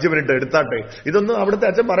 ബ്രദർ ഒരു 5 മിനിറ്റ് എടുത്താട്ടെ, ഇതൊന്നും അവിടുത്തെ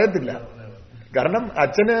അച്ഛൻ പറയത്തില്ല. കാരണം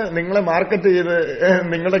അച്ഛന് നിങ്ങളെ മാർക്കറ്റ് ചെയ്ത്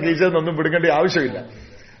നിങ്ങളുടെ കീശയിൽ നിന്നൊന്നും പിടിക്കേണ്ട ആവശ്യമില്ല.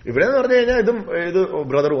 ഇവിടെ എന്ന് പറഞ്ഞു കഴിഞ്ഞാൽ ഇത്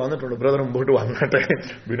ബ്രദർ വന്നിട്ടുണ്ട്, ബ്രദർ മുമ്പോട്ട് വന്നാട്ടെ,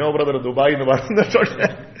 വിനോ ബ്രദർ ദുബായിൽ നിന്ന് വന്നിട്ടുണ്ട്,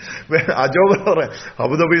 അജോ ബ്രദർ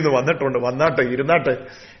അബുദാബിയിൽ നിന്ന് വന്നാട്ടെ ഇരുന്നാട്ടെ.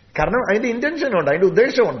 കാരണം അതിന്റെ ഇന്റൻഷൻ ഉണ്ട്, അതിന്റെ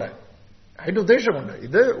ഉദ്ദേശമുണ്ട്.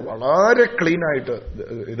 ഇത് വളരെ ക്ലീൻ ആയിട്ട്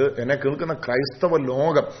ഇത് എന്നെ കേൾക്കുന്ന ക്രൈസ്തവ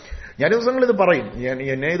ലോകം. ഞാൻ ദിവസങ്ങൾ ഇത് പറയും.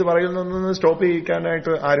 എന്നെ ഇത് പറയുന്നൊന്നും സ്റ്റോപ്പ്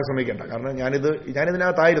ചെയ്യിക്കാനായിട്ട് ആരും ശ്രമിക്കേണ്ട. കാരണം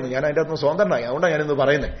ഞാനിതിനകത്തായിരുന്നു, ഞാൻ അതിൻ്റെ അകത്ത് സ്വതന്ത്രനായി. അതുകൊണ്ടാണ് ഞാനിത്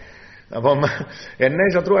പറയുന്നത്. അപ്പം എന്നെ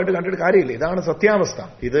ശത്രുവായിട്ട് കണ്ടിട്ട് കാര്യമില്ല. ഇതാണ് സത്യാവസ്ഥ.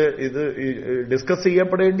 ഇത് ഡിസ്കസ്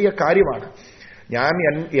ചെയ്യപ്പെടേണ്ടിയ കാര്യമാണ്.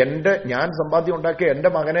 ഞാൻ സമ്പാദ്യം ഉണ്ടാക്കിയ എന്റെ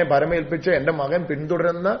മകനെ ഭരമേൽപ്പിച്ച് എന്റെ മകൻ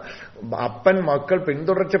പിന്തുടരുന്ന അപ്പൻ മക്കൾ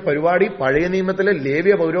പിന്തുടർച്ച പരിപാടി പഴയ നിയമത്തിലെ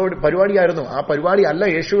ലേവ്യ പരിപാടിയായിരുന്നു. ആ പരിപാടി അല്ല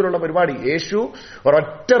യേശുവിലുള്ള പരിപാടി. യേശു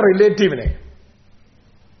ഒരൊറ്റ റിലേറ്റീവിനെ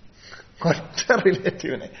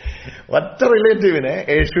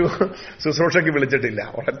യേശു ശുശ്രൂഷയ്ക്ക് വിളിച്ചിട്ടില്ല.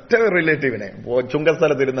 ഒരൊറ്റ റിലേറ്റീവിനെ,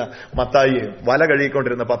 ചുങ്കസ്ഥലത്തിരുന്ന മത്തായിയെയും വല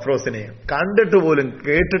കഴുകിക്കൊണ്ടിരുന്ന പത്രോസിനെയും കണ്ടിട്ട് പോലും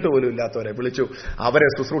കേട്ടിട്ട് പോലും ഇല്ലാത്തവരെ വിളിച്ചു, അവരെ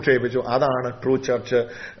ശുശ്രൂഷ ചെയ്യിപ്പിച്ചു. അതാണ് ട്രൂ ചർച്ച്.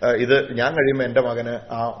 ഇത് ഞാൻ കഴിയുമ്പോൾ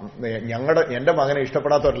എന്റെ മകനെ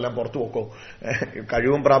ഇഷ്ടപ്പെടാത്തവരെല്ലാം പുറത്തു പോക്കോ.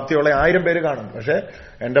 കഴിവും പ്രാപ്തിയുള്ള 1000 പേര് കാണും. പക്ഷെ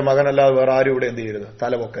എന്റെ മകനല്ലാതെ വേറെ ആരും ഇവിടെ എന്ത് ചെയ്യരുത്,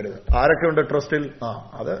 തല പൊക്കരുത്. ആരൊക്കെയുണ്ട് ട്രസ്റ്റിൽ?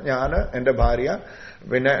 അത് ഞാൻ, എന്റെ ഭാര്യ,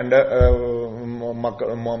 പിന്നെ എന്റെ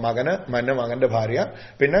മകന്റെ ഭാര്യ,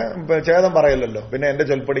 പിന്നെ ചേതം പറയല്ലോ, പിന്നെ എന്റെ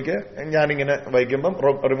ചൊൽപ്പടിക്ക് ഞാനിങ്ങനെ വയ്ക്കുമ്പം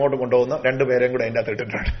റിമോട്ട് കൊണ്ടുപോകുന്ന 2 പേരെയും കൂടെ അതിന്റെ അകത്ത്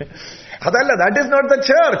ഇട്ടിട്ടുണ്ട്. അതല്ല, that is not the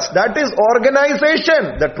church, that is organisation.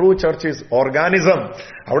 The true church is organism.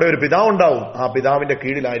 അവിടെ ഒരു പിതാവ് ഉണ്ടാവും. ആ പിതാവിന്റെ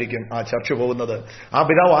കീഴിലായിരിക്കും ആ ചർച്ച് പോകുന്നത്. ആ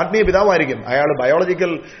പിതാവ് ആത്മീയ പിതാവായിരിക്കും. അയാൾ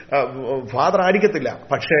ബയോളജിക്കൽ ഫാദർ ആയിരിക്കത്തില്ല.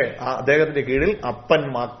 പക്ഷേ അദ്ദേഹത്തിന്റെ കീഴിൽ അപ്പൻ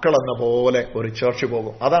മക്കൾ എന്ന പോലെ ഒരു ചർച്ച്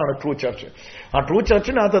പോകും. അതാണ് ട്രൂ ചർച്ച്. ആ ട്രൂ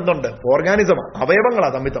ചർച്ചിനകത്ത് എന്തുണ്ട്? ഓർഗാനിസമാണ്. അവയവങ്ങളാ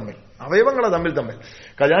തമ്മിൽ.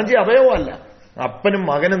 ഖജാൻജി അവയവമല്ല, അപ്പനും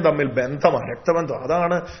മകനും തമ്മിൽ ബന്ധമാണ്, രക്തബന്ധം.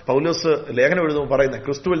 അതാണ് പൗലോസ് ലേഖനം എഴുതുമ്പോൾ പറയുന്നത്,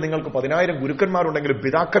 ക്രിസ്തുവിൽ നിങ്ങൾക്ക് 10,000 ഗുരുക്കന്മാരുണ്ടെങ്കിലും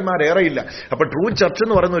പിതാക്കന്മാരേറെയില്ല. അപ്പൊ ട്രൂ ചർച്ച്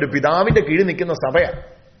എന്ന് പറയുന്ന ഒരു പിതാവിന്റെ കീഴിൽ നിൽക്കുന്ന സഭയാണ്.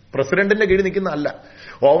 പ്രസിഡന്റിന്റെ കീഴിൽ നിൽക്കുന്ന അല്ല,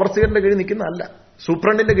 ഓവർസിയറിന്റെ കീഴിൽ നിൽക്കുന്ന അല്ല,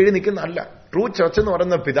 സൂപ്രണ്ടിന്റെ കീഴിൽ നിൽക്കുന്ന അല്ല. ട്രൂ ചർച്ച് എന്ന്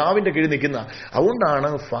പറയുന്ന പിതാവിന്റെ കീഴിൽ നിൽക്കുന്ന. അതുകൊണ്ടാണ്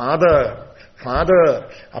ഫാദർ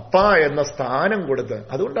അപ്പ എന്ന സ്ഥാനം കൊടുത്ത്.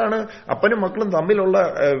 അതുകൊണ്ടാണ് അപ്പനും മക്കളും തമ്മിലുള്ള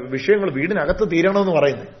വിഷയങ്ങൾ വീടിനകത്ത് തീരണമെന്ന്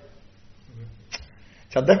പറയുന്നത്.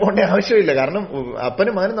 ശ്രദ്ധ പോകേണ്ട ആവശ്യമില്ല. കാരണം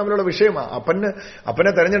അപ്പനും മകനും തമ്മിലുള്ള വിഷയമാണ്.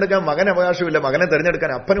 അപ്പനെ തെരഞ്ഞെടുക്കാൻ മകന് അവകാശമില്ല, മകനെ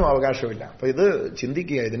തെരഞ്ഞെടുക്കാൻ അപ്പനും അവകാശമില്ല. അപ്പൊ ഇത്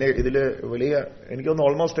ചിന്തിക്കുക. ഇതില് വലിയ, എനിക്കൊന്ന്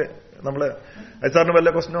ഓൾമോസ്റ്റ് നമ്മള് സാറിന് വല്ല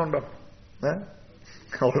ക്വസ്റ്റ്യനും ഉണ്ടോ?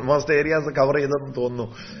 ഓൾമോസ്റ്റ് ഏരിയാസ് കവർ ചെയ്തെന്ന് തോന്നുന്നു.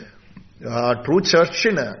 True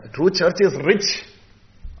church is rich.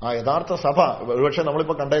 ആ യഥാർത്ഥ സഭ ഒരുപക്ഷെ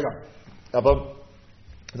നമ്മളിപ്പോ കണ്ടേക്കാം. അപ്പം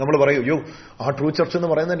നമ്മൾ പറയൂ, യോ ആ ട്രൂ ചർച്ച് എന്ന്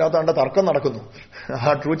പറയുന്നതിന്റെ അകത്താണ്ട് തർക്കം നടക്കുന്നു,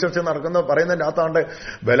 ആ ട്രൂ ചർച്ച് പറയുന്നതിന്റെ അകത്താണ്ട്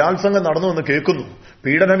ബലാത്സംഗം നടന്നു എന്ന് കേൾക്കുന്നു.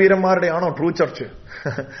 പീഡനവീരന്മാരുടെയാണോ ട്രൂ ചർച്ച്?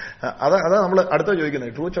 അതാ നമ്മൾ അടുത്ത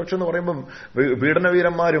ചോദിക്കുന്നത്. ട്രൂ ചർച്ച് എന്ന് പറയുമ്പം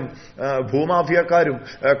പീഡനവീരന്മാരും ഭൂമാഫിയക്കാരും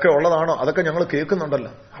ഒക്കെ ഉള്ളതാണോ? അതൊക്കെ ഞങ്ങൾ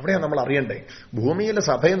കേൾക്കുന്നുണ്ടല്ലോ. അവിടെയാണ് നമ്മൾ അറിയണ്ടേ. ഭൂമിയിലെ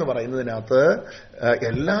സഭയെന്ന് പറയുന്നതിനകത്ത്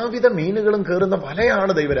എല്ലാവിധ മീനുകളും കയറുന്ന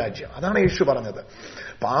വലയാണ് ദൈവരാജ്യം. അതാണ് യേശു പറഞ്ഞത്.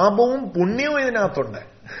 പാപവും പുണ്യവും ഇതിനകത്തുണ്ട്.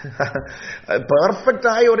 പെർഫെക്റ്റ്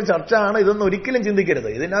ആയ ഒരു ചർച്ചയാണ് ഇതൊന്നും ഒരിക്കലും ചിന്തിക്കരുത്.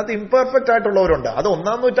 ഇതിനകത്ത് ഇംപെർഫെക്റ്റ് ആയിട്ടുള്ളവരുണ്ട്. അത്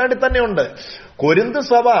 1-ാം നൂറ്റാണ്ടിൽ തന്നെയുണ്ട്. കൊരിന്ത്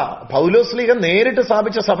സഭ പൗലോസ്ലീഹ നേരിട്ട്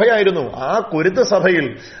സ്ഥാപിച്ച സഭയായിരുന്നു. ആ കൊരിന്ത് സഭയിൽ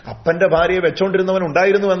അപ്പന്റെ ഭാര്യയെ വെച്ചോണ്ടിരുന്നവൻ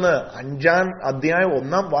ഉണ്ടായിരുന്നുവെന്ന് 5-ാം അധ്യായം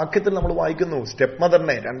 1-ാം വാക്യത്തിൽ നമ്മൾ വായിക്കുന്നു. സ്റ്റെപ്പ്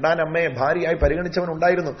മദറിനെ, 2-ാം അമ്മയെ ഭാര്യയായി പരിഗണിച്ചവൻ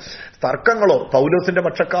ഉണ്ടായിരുന്നു. തർക്കങ്ങളോ? പൗലോസിന്റെ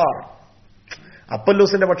പക്ഷക്കാർ,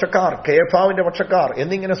 അപ്പല്ലോസിന്റെ പക്ഷക്കാർ, കേഫാവിന്റെ പക്ഷക്കാർ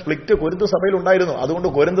എന്നിങ്ങനെ സ്പ്ലിറ്റ് കൊരിന്ത് സഭയിൽ ഉണ്ടായിരുന്നു. അതുകൊണ്ട്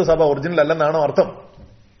കൊരിന്ത് സഭ ഒറിജിനൽ അല്ലെന്നാണോ അർത്ഥം?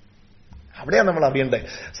 അവിടെയാണ് നമ്മൾ അറിയണ്ടേ.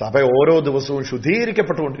 സഭ ഓരോ ദിവസവും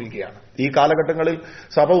ശുദ്ധീകരിക്കപ്പെട്ടുകൊണ്ടിരിക്കുകയാണ്. ഈ കാലഘട്ടങ്ങളിൽ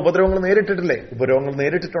സഭ ഉപദ്രവങ്ങൾ നേരിട്ടിട്ടില്ലേ? ഉപദ്രവങ്ങൾ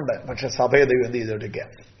നേരിട്ടിട്ടുണ്ട്. പക്ഷെ സഭയെ ദൈവം എന്ത് ചെയ്തിരിക്കുക?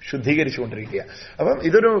 ശുദ്ധീകരിച്ചുകൊണ്ടിരിക്കുക. അപ്പം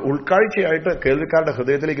ഇതൊരു ഉൾക്കാഴ്ചയായിട്ട് കേൾവിക്കാരുടെ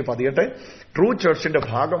ഹൃദയത്തിലേക്ക് പതിയട്ടെ. ട്രൂ ചർച്ചിന്റെ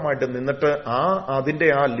ഭാഗമായിട്ട് നിന്നിട്ട് അതിന്റെ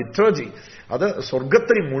ആ ലിറ്റർജി, അത്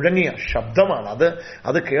സ്വർഗത്തിൽ മുഴങ്ങിയ ശബ്ദമാണ്.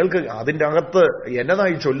 അത് കേൾക്കുക, അതിന്റെ അകത്ത്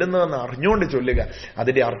എന്നതായി ചൊല്ലുന്നതെന്ന് അറിഞ്ഞുകൊണ്ട് ചൊല്ലുക,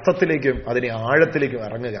 അതിന്റെ അർത്ഥത്തിലേക്കും അതിന്റെ ആഴത്തിലേക്കും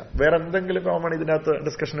ഇറങ്ങുക. വേറെ എന്തെങ്കിലും കോമൺ ഇതിനകത്ത്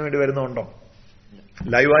ഡിസ്കഷന് വേണ്ടി വരുന്നുണ്ടോ?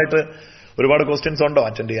 ലൈവായിട്ട് ഒരുപാട് ക്വസ്റ്റ്യൻസ് ഉണ്ടോ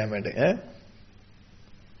അറ്റൻഡ് ചെയ്യാൻ വേണ്ടി?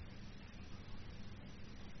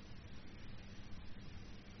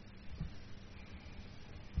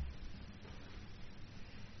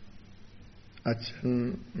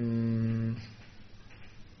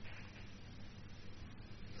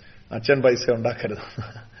 അച്ഛൻ പൈസ ഉണ്ടാക്കരുത്.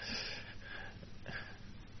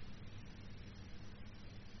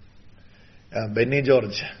 Benny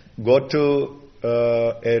George, go to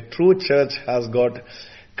a true church has got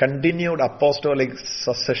continued apostolic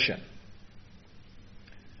succession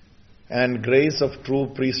and grace of true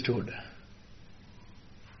priesthood.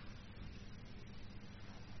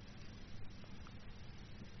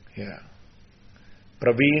 Yeah.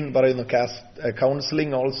 Praveen പറയുന്നു,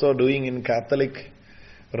 counseling also doing in Catholic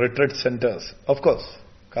retreat centers. Of course,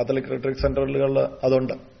 Catholic retreat centerകളിൽ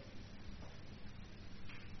അതുണ്ട്.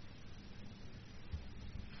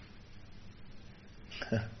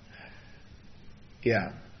 Yeah.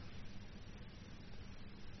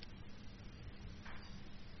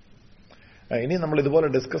 ഇനി നമ്മൾ ഇതുപോലെ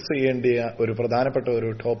discuss ചെയ്യേണ്ടിയ ഒരു പ്രധാനപ്പെട്ട ഒരു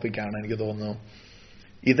ടോപ്പിക്കാണ് എനിക്ക് തോന്നുന്നു,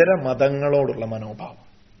 ഇതര മതങ്ങളോടുള്ള മനോഭാവം.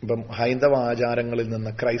 ഇപ്പം ഹൈന്ദവ ആചാരങ്ങളിൽ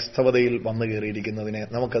നിന്ന് ക്രൈസ്തവതയിൽ വന്നു കയറിയിരിക്കുന്നതിനെ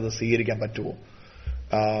നമുക്കത് സ്വീകരിക്കാൻ പറ്റുമോ?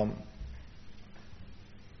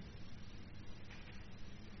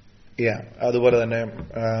 അതുപോലെ തന്നെ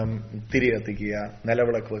തിരി കത്തിക്കുക,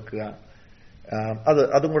 നിലവിളക്ക് വെക്കുക,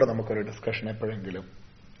 അതും കൂടെ നമുക്കൊരു ഡിസ്കഷൻ എപ്പോഴെങ്കിലും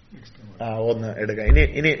ഒന്ന് എടുക്കാം.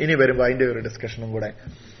 ഇനി വരുമ്പോ അതിന്റെ ഒരു ഡിസ്കഷനും കൂടെ.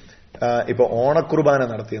 ഇപ്പൊ ഓണക്കുർബാന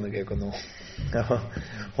നടത്തിയെന്ന് കേൾക്കുന്നു.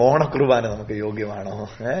 ഓണക്കുർബാന നമുക്ക് യോഗ്യമാണോ?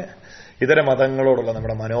 ഇതര മതങ്ങളോടുള്ള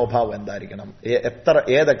നമ്മുടെ മനോഭാവം എന്തായിരിക്കണം?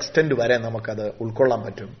 ഏത് എക്സ്റ്റെന്റ് വരെ നമുക്കത് ഉൾക്കൊള്ളാൻ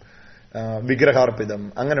പറ്റും? വിഗ്രഹാർപ്പിതം,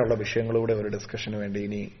 അങ്ങനെയുള്ള വിഷയങ്ങളുടെ ഒരു ഡിസ്കഷന് വേണ്ടി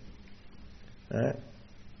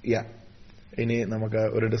ഇനി നമുക്ക്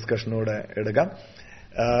ഒരു ഡിസ്കഷനൂടെ എടുക്കാം.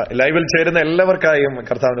 ലൈവിൽ ചേരുന്ന എല്ലാവർക്കായും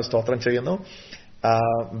കർത്താവിന് സ്തോത്രം ചെയ്യുന്നു.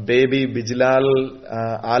 Baby Bijilal,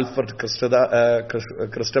 Alfred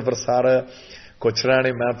Christopher sir,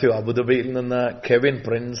 Kochurani Mathew അബുദാബിയിൽ നിന്ന്, Kevin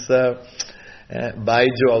Prince,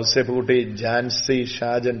 Baiju Ouseppukutty, Jancy,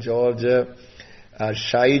 Shajan George,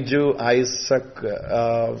 Shaiju, Isaac,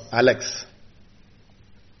 Alex,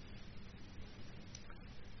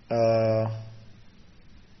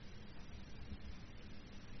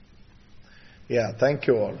 thank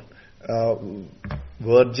you all.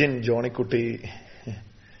 Virgin Johnny-Kutti,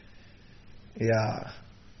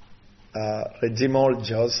 Regimol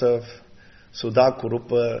Joseph, Sudha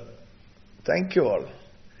Kurupa, thank you all.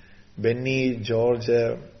 Benny, George,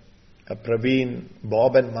 Praveen,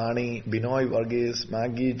 Bob and Mani, Binoy Varghese,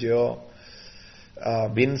 Maggie, Joe,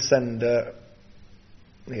 Vincent,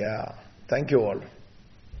 thank you all.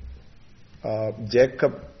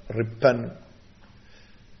 Jacob Rippen,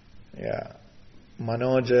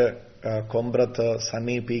 Manoj Kombrath,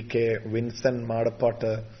 Sunny PK, Vincent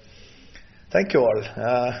Madapata, thank you all.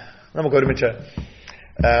 നമുക്ക് ഒരുമിച്ച്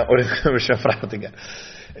ഒരു വിഷയം പ്രാർത്ഥിക്കാം.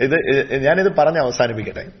 ഞാനിത് പറഞ്ഞ്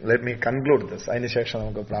അവസാനിപ്പിക്കട്ടെ. Let me conclude this. അതിനുശേഷം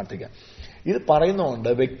നമുക്ക് പ്രാർത്ഥിക്കാം. ഇത് പറയുന്നതുകൊണ്ട്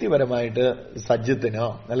വ്യക്തിപരമായിട്ട് സജ്ജിത്തിനോ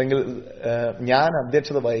അല്ലെങ്കിൽ ഞാൻ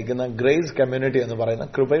അധ്യക്ഷത വഹിക്കുന്ന ഗ്രേസ് കമ്മ്യൂണിറ്റി എന്ന് പറയുന്ന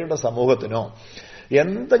കൃപയുടെ സമൂഹത്തിനോ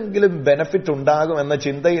എന്തെങ്കിലും ബെനഫിറ്റ് ഉണ്ടാകും എന്ന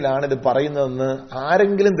ചിന്തയിലാണ് ഇത് പറയുന്നതെന്ന്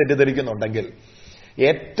ആരെങ്കിലും തെറ്റിദ്ധരിക്കുന്നുണ്ടെങ്കിൽ,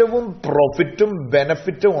 ഏറ്റവും പ്രോഫിറ്റും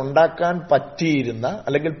ബെനഫിറ്റും ഉണ്ടാക്കാൻ പറ്റിയിരുന്ന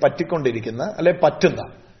അല്ലെങ്കിൽ പറ്റിക്കൊണ്ടിരിക്കുന്ന അല്ലെങ്കിൽ പറ്റുന്ന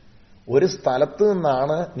ഒരു സ്ഥലത്ത്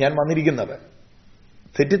നിന്നാണ് ഞാൻ വന്നിരിക്കുന്നത്.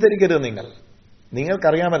 തെറ്റിദ്ധരിക്കരുത്.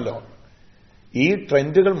 നിങ്ങൾക്കറിയാമല്ലോ, ഈ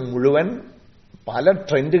ട്രെൻഡുകൾ മുഴുവൻ പല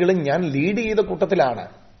ട്രെൻഡുകളും ഞാൻ ലീഡ് ചെയ്ത കൂട്ടത്തിലാണ്.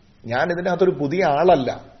 ഞാൻ ഇതിനകത്തൊരു പുതിയ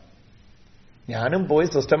ആളല്ല. ഞാനും പോയി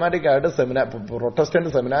സിസ്റ്റമാറ്റിക് ആയിട്ട്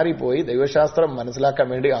പ്രൊട്ടസ്റ്റന്റ് സെമിനാറിൽ പോയി ദൈവശാസ്ത്രം മനസ്സിലാക്കാൻ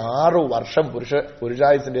വേണ്ടി 6 വർഷം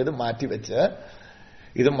പുരുഷായുസിന്റേത് മാറ്റിവെച്ച്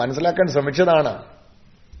ഇത് മനസ്സിലാക്കാൻ ശ്രമിച്ചതാണ്.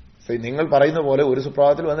 നിങ്ങൾ പറയുന്ന പോലെ ഒരു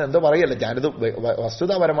സുപ്രഭാതത്തിൽ വന്ന് എന്തോ പറയല്ല. ഞാനിത്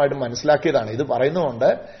വസ്തുതാപരമായിട്ട് മനസ്സിലാക്കിയതാണ്. ഇത് പറയുന്നതുകൊണ്ട്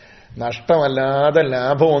നഷ്ടമല്ലാതെ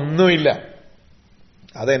ലാഭമൊന്നുമില്ല.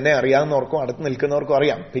 അതെന്നെ അറിയാവുന്നവർക്കും അടുത്ത് നിൽക്കുന്നവർക്കും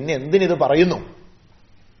അറിയാം. പിന്നെ എന്തിനിത് പറയുന്നു?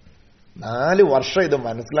 4 വർഷം ഇത്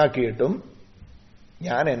മനസ്സിലാക്കിയിട്ടും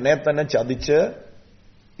ഞാൻ എന്നെ തന്നെ ചതിച്ച്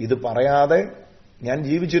ഇത് പറയാതെ ഞാൻ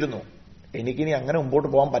ജീവിച്ചിരുന്നു. എനിക്കിനി അങ്ങനെ മുമ്പോട്ട്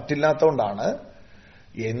പോകാൻ പറ്റില്ലാത്തതുകൊണ്ടാണ്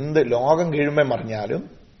എന്ത് ലോകം കീഴുമേ മറിഞ്ഞാലും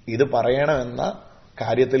ഇത് പറയണമെന്ന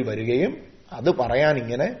കാര്യത്തിൽ വരികയും അത് പറയാൻ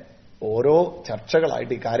ഇങ്ങനെ ഓരോ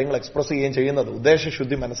ചർച്ചകളായിട്ട് ഈ കാര്യങ്ങൾ എക്സ്പ്രസ് ചെയ്യുകയും ചെയ്യുന്നത്.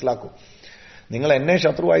 ഉദ്ദേശശുദ്ധി മനസ്സിലാക്കൂ. നിങ്ങൾ എന്നെ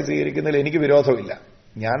ശത്രുവായി സ്വീകരിക്കുന്നതിൽ എനിക്ക് വിരോധമില്ല.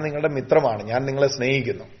 ഞാൻ നിങ്ങളുടെ മിത്രമാണ്. ഞാൻ നിങ്ങളെ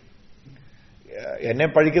സ്നേഹിക്കുന്നു. എന്നെ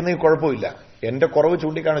പഴിക്കുന്നതിൽ കുഴപ്പമില്ല. എന്റെ കുറവ്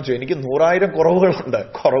ചൂണ്ടിക്കാണിച്ചു. എനിക്ക് 100,000 കുറവുകളുണ്ട്.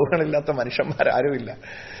 കുറവുകളില്ലാത്ത മനുഷ്യന്മാരാരുമില്ല.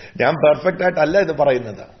 ഞാൻ പെർഫെക്റ്റ് ആയിട്ടല്ല ഇത്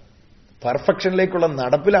പറയുന്നത്. പെർഫെക്ഷനിലേക്കുള്ള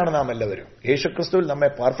നടപ്പിലാണ് നാം എല്ലാവരും. യേശുക്രിസ്തുവിൽ നമ്മെ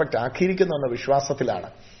പെർഫെക്റ്റ് ആക്കിയിരിക്കുന്നു എന്ന വിശ്വാസത്തിലാണ്.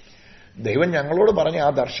 ദൈവം ഞങ്ങളോട് പറഞ്ഞ ആ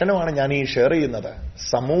ദർശനമാണ് ഞാൻ ഈ ഷെയർ ചെയ്യുന്നത്.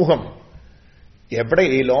 സമൂഹം എവിടെ,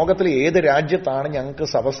 ഈ ലോകത്തിലെ ഏത് രാജ്യത്താണ് ഞങ്ങൾക്ക്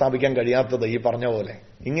സഭ സ്ഥാപിക്കാൻ കഴിയാത്തത്? ഈ പറഞ്ഞ പോലെ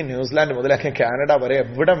ഇങ്ങനെ ന്യൂസിലാൻഡ് മുതലാക്കി കാനഡ വരെ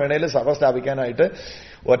എവിടെ വേണേലും സഭ സ്ഥാപിക്കാനായിട്ട്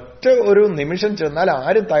ഒറ്റ ഒരു നിമിഷം ചെന്നാൽ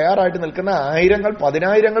ആരും തയ്യാറായിട്ട് നിൽക്കുന്ന 1000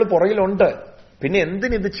 10,000 പുറകിലുണ്ട്. പിന്നെ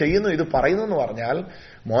എന്തിനിത് ചെയ്യുന്നു, ഇത് പറയുന്നു എന്ന് പറഞ്ഞാൽ,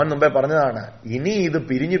 മോൻ മുമ്പേ പറഞ്ഞതാണ്, ഇനി ഇത്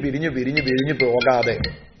പിരിഞ്ഞു പോകാതെ,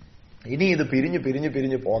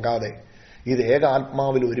 പോകാതെ ഇത് ഏക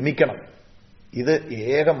ആത്മാവിൽ ഒരുമിക്കണം. ഇത്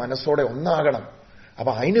ഏക മനസ്സോടെ ഒന്നാകണം.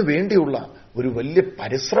 അപ്പൊ അതിനു വേണ്ടിയുള്ള ഒരു വലിയ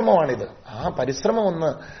പരിശ്രമമാണിത്. ആ പരിശ്രമം ഒന്ന്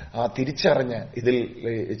തിരിച്ചറിഞ്ഞ് ഇതിൽ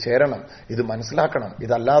ചേരണം, ഇത് മനസ്സിലാക്കണം.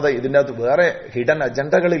 ഇതല്ലാതെ ഇതിൻ്റെ അകത്ത് വേറെ ഹിഡൻ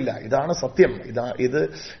അജണ്ടകളില്ല. ഇതാണ് സത്യം.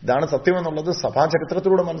 ഇതാണ് സത്യം എന്നുള്ളത്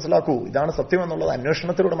സഭാചരിത്രത്തിലൂടെ മനസ്സിലാക്കൂ. ഇതാണ് സത്യം എന്നുള്ളത്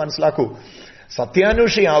അന്വേഷണത്തിലൂടെ മനസ്സിലാക്കൂ.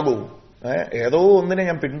 സത്യാന്വേഷിയാകൂ. ഏതോ ഒന്നിനെ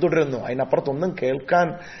ഞാൻ പിന്തുടരുന്നു, അതിനപ്പുറത്തൊന്നും കേൾക്കാൻ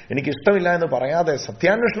എനിക്കിഷ്ടമില്ല എന്ന് പറയാതെ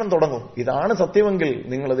സത്യാന്വേഷണം തുടങ്ങും. ഇതാണ് സത്യമെങ്കിൽ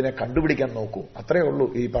നിങ്ങൾ ഇതിനെ കണ്ടുപിടിക്കാൻ നോക്കൂ. അത്രയേ ഉള്ളൂ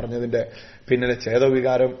ഈ പറഞ്ഞതിന്റെ പിന്നിലെ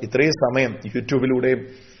ചേതോവികാരം. ഇത്രയും സമയം യൂട്യൂബിലൂടെയും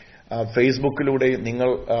ഫേസ്ബുക്കിലൂടെയും നിങ്ങൾ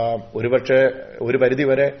ഒരുപക്ഷെ ഒരു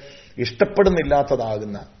പരിധിവരെ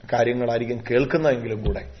ഇഷ്ടപ്പെടുന്നില്ലാത്തതാകുന്ന കാര്യങ്ങളായിരിക്കും കേൾക്കുന്നതെങ്കിലും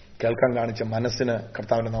കൂടെ കേൾക്കാൻ കാണിച്ച മനസ്സിന്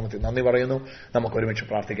കർത്താവിന്റെ നാമത്തിൽ നന്ദി പറയുന്നു. നമുക്ക് ഒരുമിച്ച്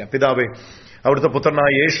പ്രാർത്ഥിക്കാം. പിതാവേ, അവിടുത്തെ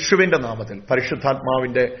പുത്രനായ യേശുവിന്റെ നാമത്തിൽ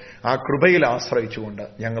പരിശുദ്ധാത്മാവിന്റെ ആ കൃപയിൽ ആശ്രയിച്ചുകൊണ്ട്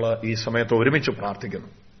ഞങ്ങൾ ഈ സമയത്ത് ഒരുമിച്ച് പ്രാർത്ഥിക്കുന്നു.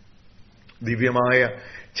 ദിവ്യമായ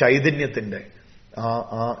ചൈതന്യത്തിന്റെ ആ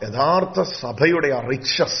യഥാർത്ഥ സഭയുടെ ആ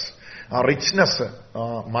റിച്ച്നെസ്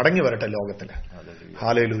മടങ്ങി വരട്ടെ ലോകത്തില്.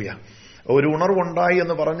 ഹല്ലേലൂയ. ഒരു ഉണർവുണ്ടായി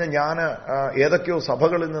എന്ന് പറഞ്ഞ് ഞാൻ ഏതൊക്കെയോ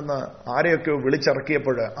സഭകളിൽ നിന്ന് ആരെയൊക്കെയോ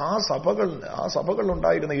വിളിച്ചിറക്കിയപ്പോൾ ആ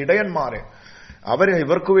സഭകളിലുണ്ടായിരുന്ന ഇടയന്മാരെ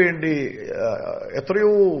ഇവർക്ക് വേണ്ടി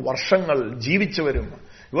എത്രയോ വർഷങ്ങൾ ജീവിച്ചവരും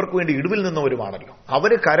ഇവർക്ക് വേണ്ടി ഇടിവിൽ നിന്നവരുമാണല്ലോ.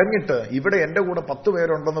 അവര് കരഞ്ഞിട്ട് ഇവിടെ എന്റെ കൂടെ 10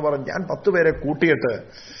 പേരുണ്ടെന്ന് പറഞ്ഞ് ഞാൻ 10 പേരെ കൂട്ടിയിട്ട്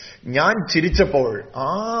ഞാൻ ചിരിച്ചപ്പോൾ ആ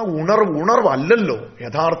ഉണർവല്ലല്ലോ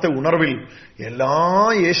യഥാർത്ഥ ഉണർവിൽ എല്ലാ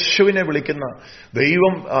യേശുവിനെ വിളിക്കുന്ന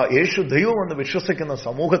യേശു ദൈവമെന്ന് വിശ്വസിക്കുന്ന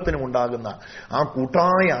സമൂഹത്തിനും ഉണ്ടാകുന്ന ആ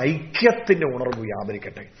കൂട്ടായ ഐക്യത്തിന്റെ ഉണർവ്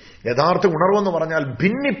വ്യാപരിക്കട്ടെ. യഥാർത്ഥ ഉണർവെന്ന് പറഞ്ഞാൽ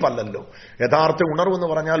ഭിന്നിപ്പല്ലല്ലോ, യഥാർത്ഥ ഉണർവെന്ന്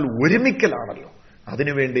പറഞ്ഞാൽ ഒരുമിക്കലാണല്ലോ.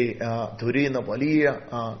 അതിനുവേണ്ടി തുരിയുന്ന വലിയ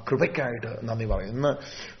കൃപയ്ക്കായിട്ട് നന്ദി പറയും. ഇന്ന്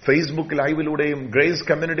ഫേസ്ബുക്ക് ലൈവിലൂടെയും ഗ്രേസ്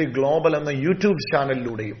കമ്മ്യൂണിറ്റി ഗ്ലോബൽ എന്ന യൂട്യൂബ്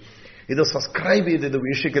ചാനലിലൂടെയും ഇത് സബ്സ്ക്രൈബ് ചെയ്ത് ഇത്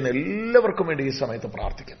വീക്ഷിക്കുന്ന എല്ലാവർക്കും വേണ്ടി ഈ സമയത്ത്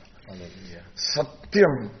പ്രാർത്ഥിക്കുന്നു.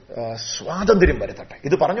 സത്യം സ്വാതന്ത്ര്യം വരുത്തട്ടെ.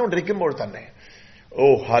 ഇത് പറഞ്ഞുകൊണ്ടിരിക്കുമ്പോൾ തന്നെ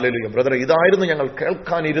ഹല്ലേലൂയ ബ്രദറെ, ഇതായിരുന്നു ഞങ്ങൾ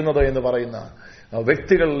കേൾക്കാനിരുന്നത് എന്ന് പറയുന്ന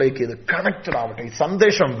വ്യക്തികളിലേക്ക് ഇത് കണക്റ്റഡ് ആവട്ടെ. ഈ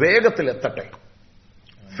സന്ദേശം വേഗത്തിൽ എത്തട്ടെ.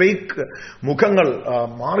 ഫേക്ക് മുഖങ്ങൾ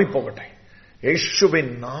മാറിപ്പോകട്ടെ. യേശുവിൻ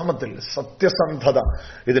നാമത്തിൽ സത്യസന്ധത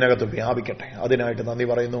ഇതിനകത്ത് വ്യാപിക്കട്ടെ. അതിനായിട്ട് നന്ദി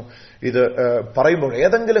പറയുന്നു. ഇത് പറയുമ്പോൾ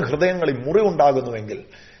ഏതെങ്കിലും ഹൃദയങ്ങളിൽ മുറിവുണ്ടാകുന്നുവെങ്കിൽ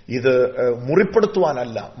ഇത്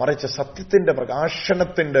മുറിപ്പെടുത്തുവാനല്ല, മറിച്ച് സത്യത്തിന്റെ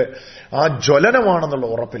പ്രകാശനത്തിന്റെ ആ ജ്വലനമാണെന്നുള്ള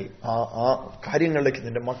ഉറപ്പിൽ ആ കാര്യങ്ങളിലേക്ക്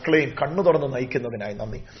നിന്റെ മക്കളെയും കണ്ണു തുറന്ന് നയിക്കുന്നതിനായി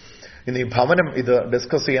നന്ദി. ഇന്ന് ഈ ഭവനം ഇത്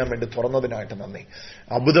ഡിസ്കസ് ചെയ്യാൻ വേണ്ടി തുറന്നതിനായിട്ട് നന്ദി.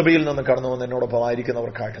 അബുദാബിയിൽ നിന്ന് കടന്നു വന്ന് എന്നോടൊപ്പം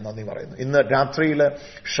ആയിരിക്കുന്നവർക്കായിട്ട് നന്ദി പറയുന്നു. ഇന്ന് രാത്രിയിൽ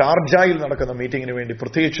ഷാർജയിൽ നടക്കുന്ന മീറ്റിംഗിന് വേണ്ടി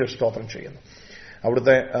പ്രത്യേകിച്ച് സ്തോത്രം ചെയ്യുന്നു.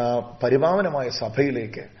 അവിടുത്തെ പരിപാവനമായ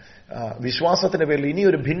സഭയിലേക്ക് വിശ്വാസത്തിന്റെ പേരിൽ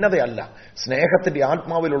ഇനിയൊരു ഭിന്നതയല്ല, സ്നേഹത്തിന്റെ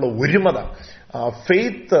ആത്മാവിലുള്ള ഒരുമത,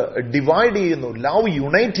 ഫെയ്ത്ത് ഡിവൈഡ് ചെയ്യുന്നു, ലവ്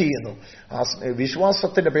യുണൈറ്റ് ചെയ്യുന്നു. ആ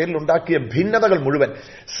വിശ്വാസത്തിന്റെ പേരിൽ ഉണ്ടാക്കിയ ഭിന്നതകൾ മുഴുവൻ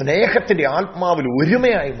സ്നേഹത്തിന്റെ ആത്മാവിൽ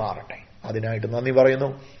ഒരുമയായി മാറട്ടെ. അതിനായിട്ട് നന്ദി പറയുന്നു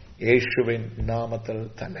യേശുവിൻ നാമത്തിൽ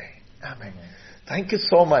തന്നെ. ആമേൻ. Thank you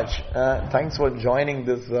so much. Thanks for joining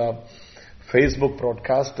this Facebook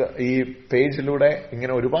broadcast. ഈ പേജിലൂടെ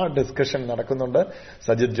ഇങ്ങനെ ഒരുപാട് ഡിസ്കഷൻ നടക്കുന്നുണ്ട്,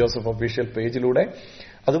 സജിത് ജോസഫ് ഒഫീഷ്യൽ പേജിലൂടെ.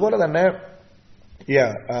 അതുപോലെ തന്നെ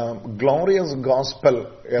ഗ്ലോറിയസ് ഗോസ്പൽ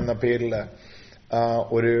എന്ന പേരിൽ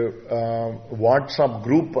ഒരു വാട്സാപ്പ്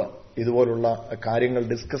ഗ്രൂപ്പ്, ഇതുപോലുള്ള കാര്യങ്ങൾ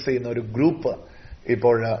ഡിസ്കസ് ചെയ്യുന്ന ഒരു ഗ്രൂപ്പ്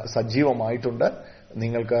ഇപ്പോൾ സജീവമായിട്ടുണ്ട്.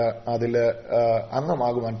 നിങ്ങൾക്ക് അതിൽ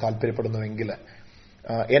അംഗമാകുവാൻ താല്പര്യപ്പെടുന്നുവെങ്കിൽ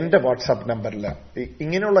എന്റെ വാട്സാപ്പ് നമ്പറിൽ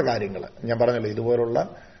ഇങ്ങനെയുള്ള കാര്യങ്ങൾ ഞാൻ പറഞ്ഞല്ലോ, ഇതുപോലുള്ള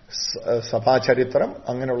സഭാചരിത്രം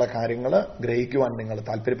അങ്ങനെയുള്ള കാര്യങ്ങൾ ഗ്രഹിക്കുവാൻ നിങ്ങൾ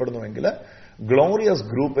താല്പര്യപ്പെടുന്നുവെങ്കിൽ ഗ്ലോറിയസ്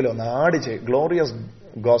ഗ്രൂപ്പിൽ ഒന്ന് ഗ്ലോറിയസ്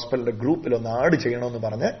ഗോസ്പലിന്റെ ഗ്രൂപ്പിൽ ഒന്ന് ആഡ് ചെയ്യണമെന്ന്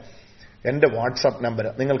പറഞ്ഞ് എന്റെ വാട്സാപ്പ് നമ്പർ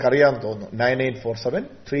നിങ്ങൾക്കറിയാമെന്ന് തോന്നുന്നു,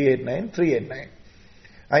 9847389389.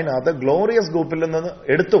 അതിനകത്ത് ഗ്ലോറിയസ് ഗ്രൂപ്പിൽ നിന്ന്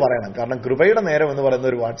എടുത്തു പറയണം. കാരണം കൃപയുടെ നേരം എന്ന് പറയുന്ന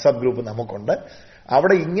ഒരു വാട്സാപ്പ് ഗ്രൂപ്പ് നമുക്കുണ്ട്.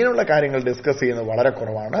 അവിടെ ഇങ്ങനെയുള്ള കാര്യങ്ങൾ ഡിസ്കസ് ചെയ്യുന്നത് വളരെ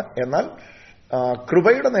കുറവാണ്. എന്നാൽ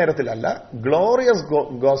കൃപയുടെ നേരത്തിലല്ല, ഗ്ലോറിയസ്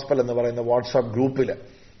ഗോസ്പൽ എന്ന് പറയുന്ന വാട്സാപ്പ് ഗ്രൂപ്പിൽ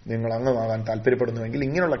നിങ്ങൾ അംഗമാകാൻ താല്പര്യപ്പെടുന്നുവെങ്കിൽ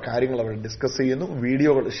ഇങ്ങനെയുള്ള കാര്യങ്ങൾ അവർ ഡിസ്കസ് ചെയ്യുന്നു,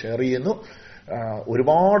 വീഡിയോകൾ ഷെയർ ചെയ്യുന്നു.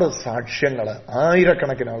 ഒരുപാട് സാക്ഷ്യങ്ങൾ,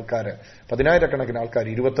 ആയിരക്കണക്കിന് ആൾക്കാർ, 10,000-കണക്കിന് ആൾക്കാർ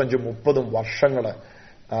 25-30 വർഷങ്ങൾ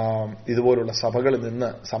ഇതുപോലുള്ള സഭകളിൽ നിന്ന്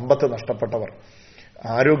സമ്പത്ത് നഷ്ടപ്പെട്ടവർ,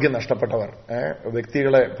 ആരോഗ്യം നഷ്ടപ്പെട്ടവർ,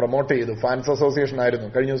 വ്യക്തികളെ പ്രൊമോട്ട് ചെയ്തു. ഫാൻസ് അസോസിയേഷൻ ആയിരുന്നു.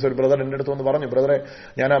 കഴിഞ്ഞ ദിവസം ഒരു ബ്രദർ എന്റെ അടുത്ത് വന്ന് പറഞ്ഞു, ബ്രദറെ,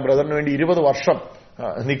 ഞാൻ ആ ബ്രദറിന് വേണ്ടി 20 വർഷം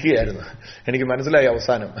നിൽക്കുകയായിരുന്നു. എനിക്ക് മനസ്സിലായി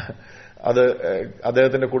അവസാനം അത്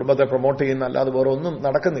അദ്ദേഹത്തിന്റെ കുടുംബത്തെ പ്രൊമോട്ട് ചെയ്യുന്ന അല്ലാതെ വേറെ ഒന്നും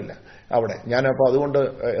നടക്കുന്നില്ല അവിടെ. ഞാനപ്പോൾ അതുകൊണ്ട്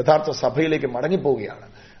യഥാർത്ഥ സഭയിലേക്ക് മടങ്ങിപ്പോവുകയാണ്.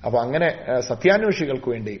 അപ്പൊ അങ്ങനെ സത്യാന്വേഷികൾക്ക്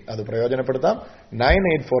വേണ്ടി അത് പ്രയോജനപ്പെടുത്താം.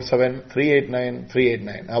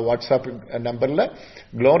 9847389389 ആ വാട്സാപ്പ് നമ്പറിൽ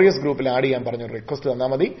ഗ്ലോറിയസ് ഗ്രൂപ്പിൽ ആഡ് ചെയ്യാൻ പറഞ്ഞൊരു റിക്വസ്റ്റ് തന്നാൽ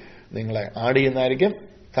മതി. നിങ്ങളെ ആഡ് ചെയ്യുന്നതായിരിക്കും.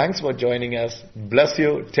 Thanks for joining us. Bless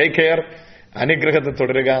you. Take care. അനുഗ്രഹത്തെ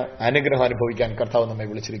തുടരുക. അനുഗ്രഹം അനുഭവിക്കാൻ കർത്താവ് നമ്മെ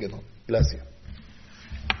വിളിച്ചിരിക്കുന്നു. Bless you.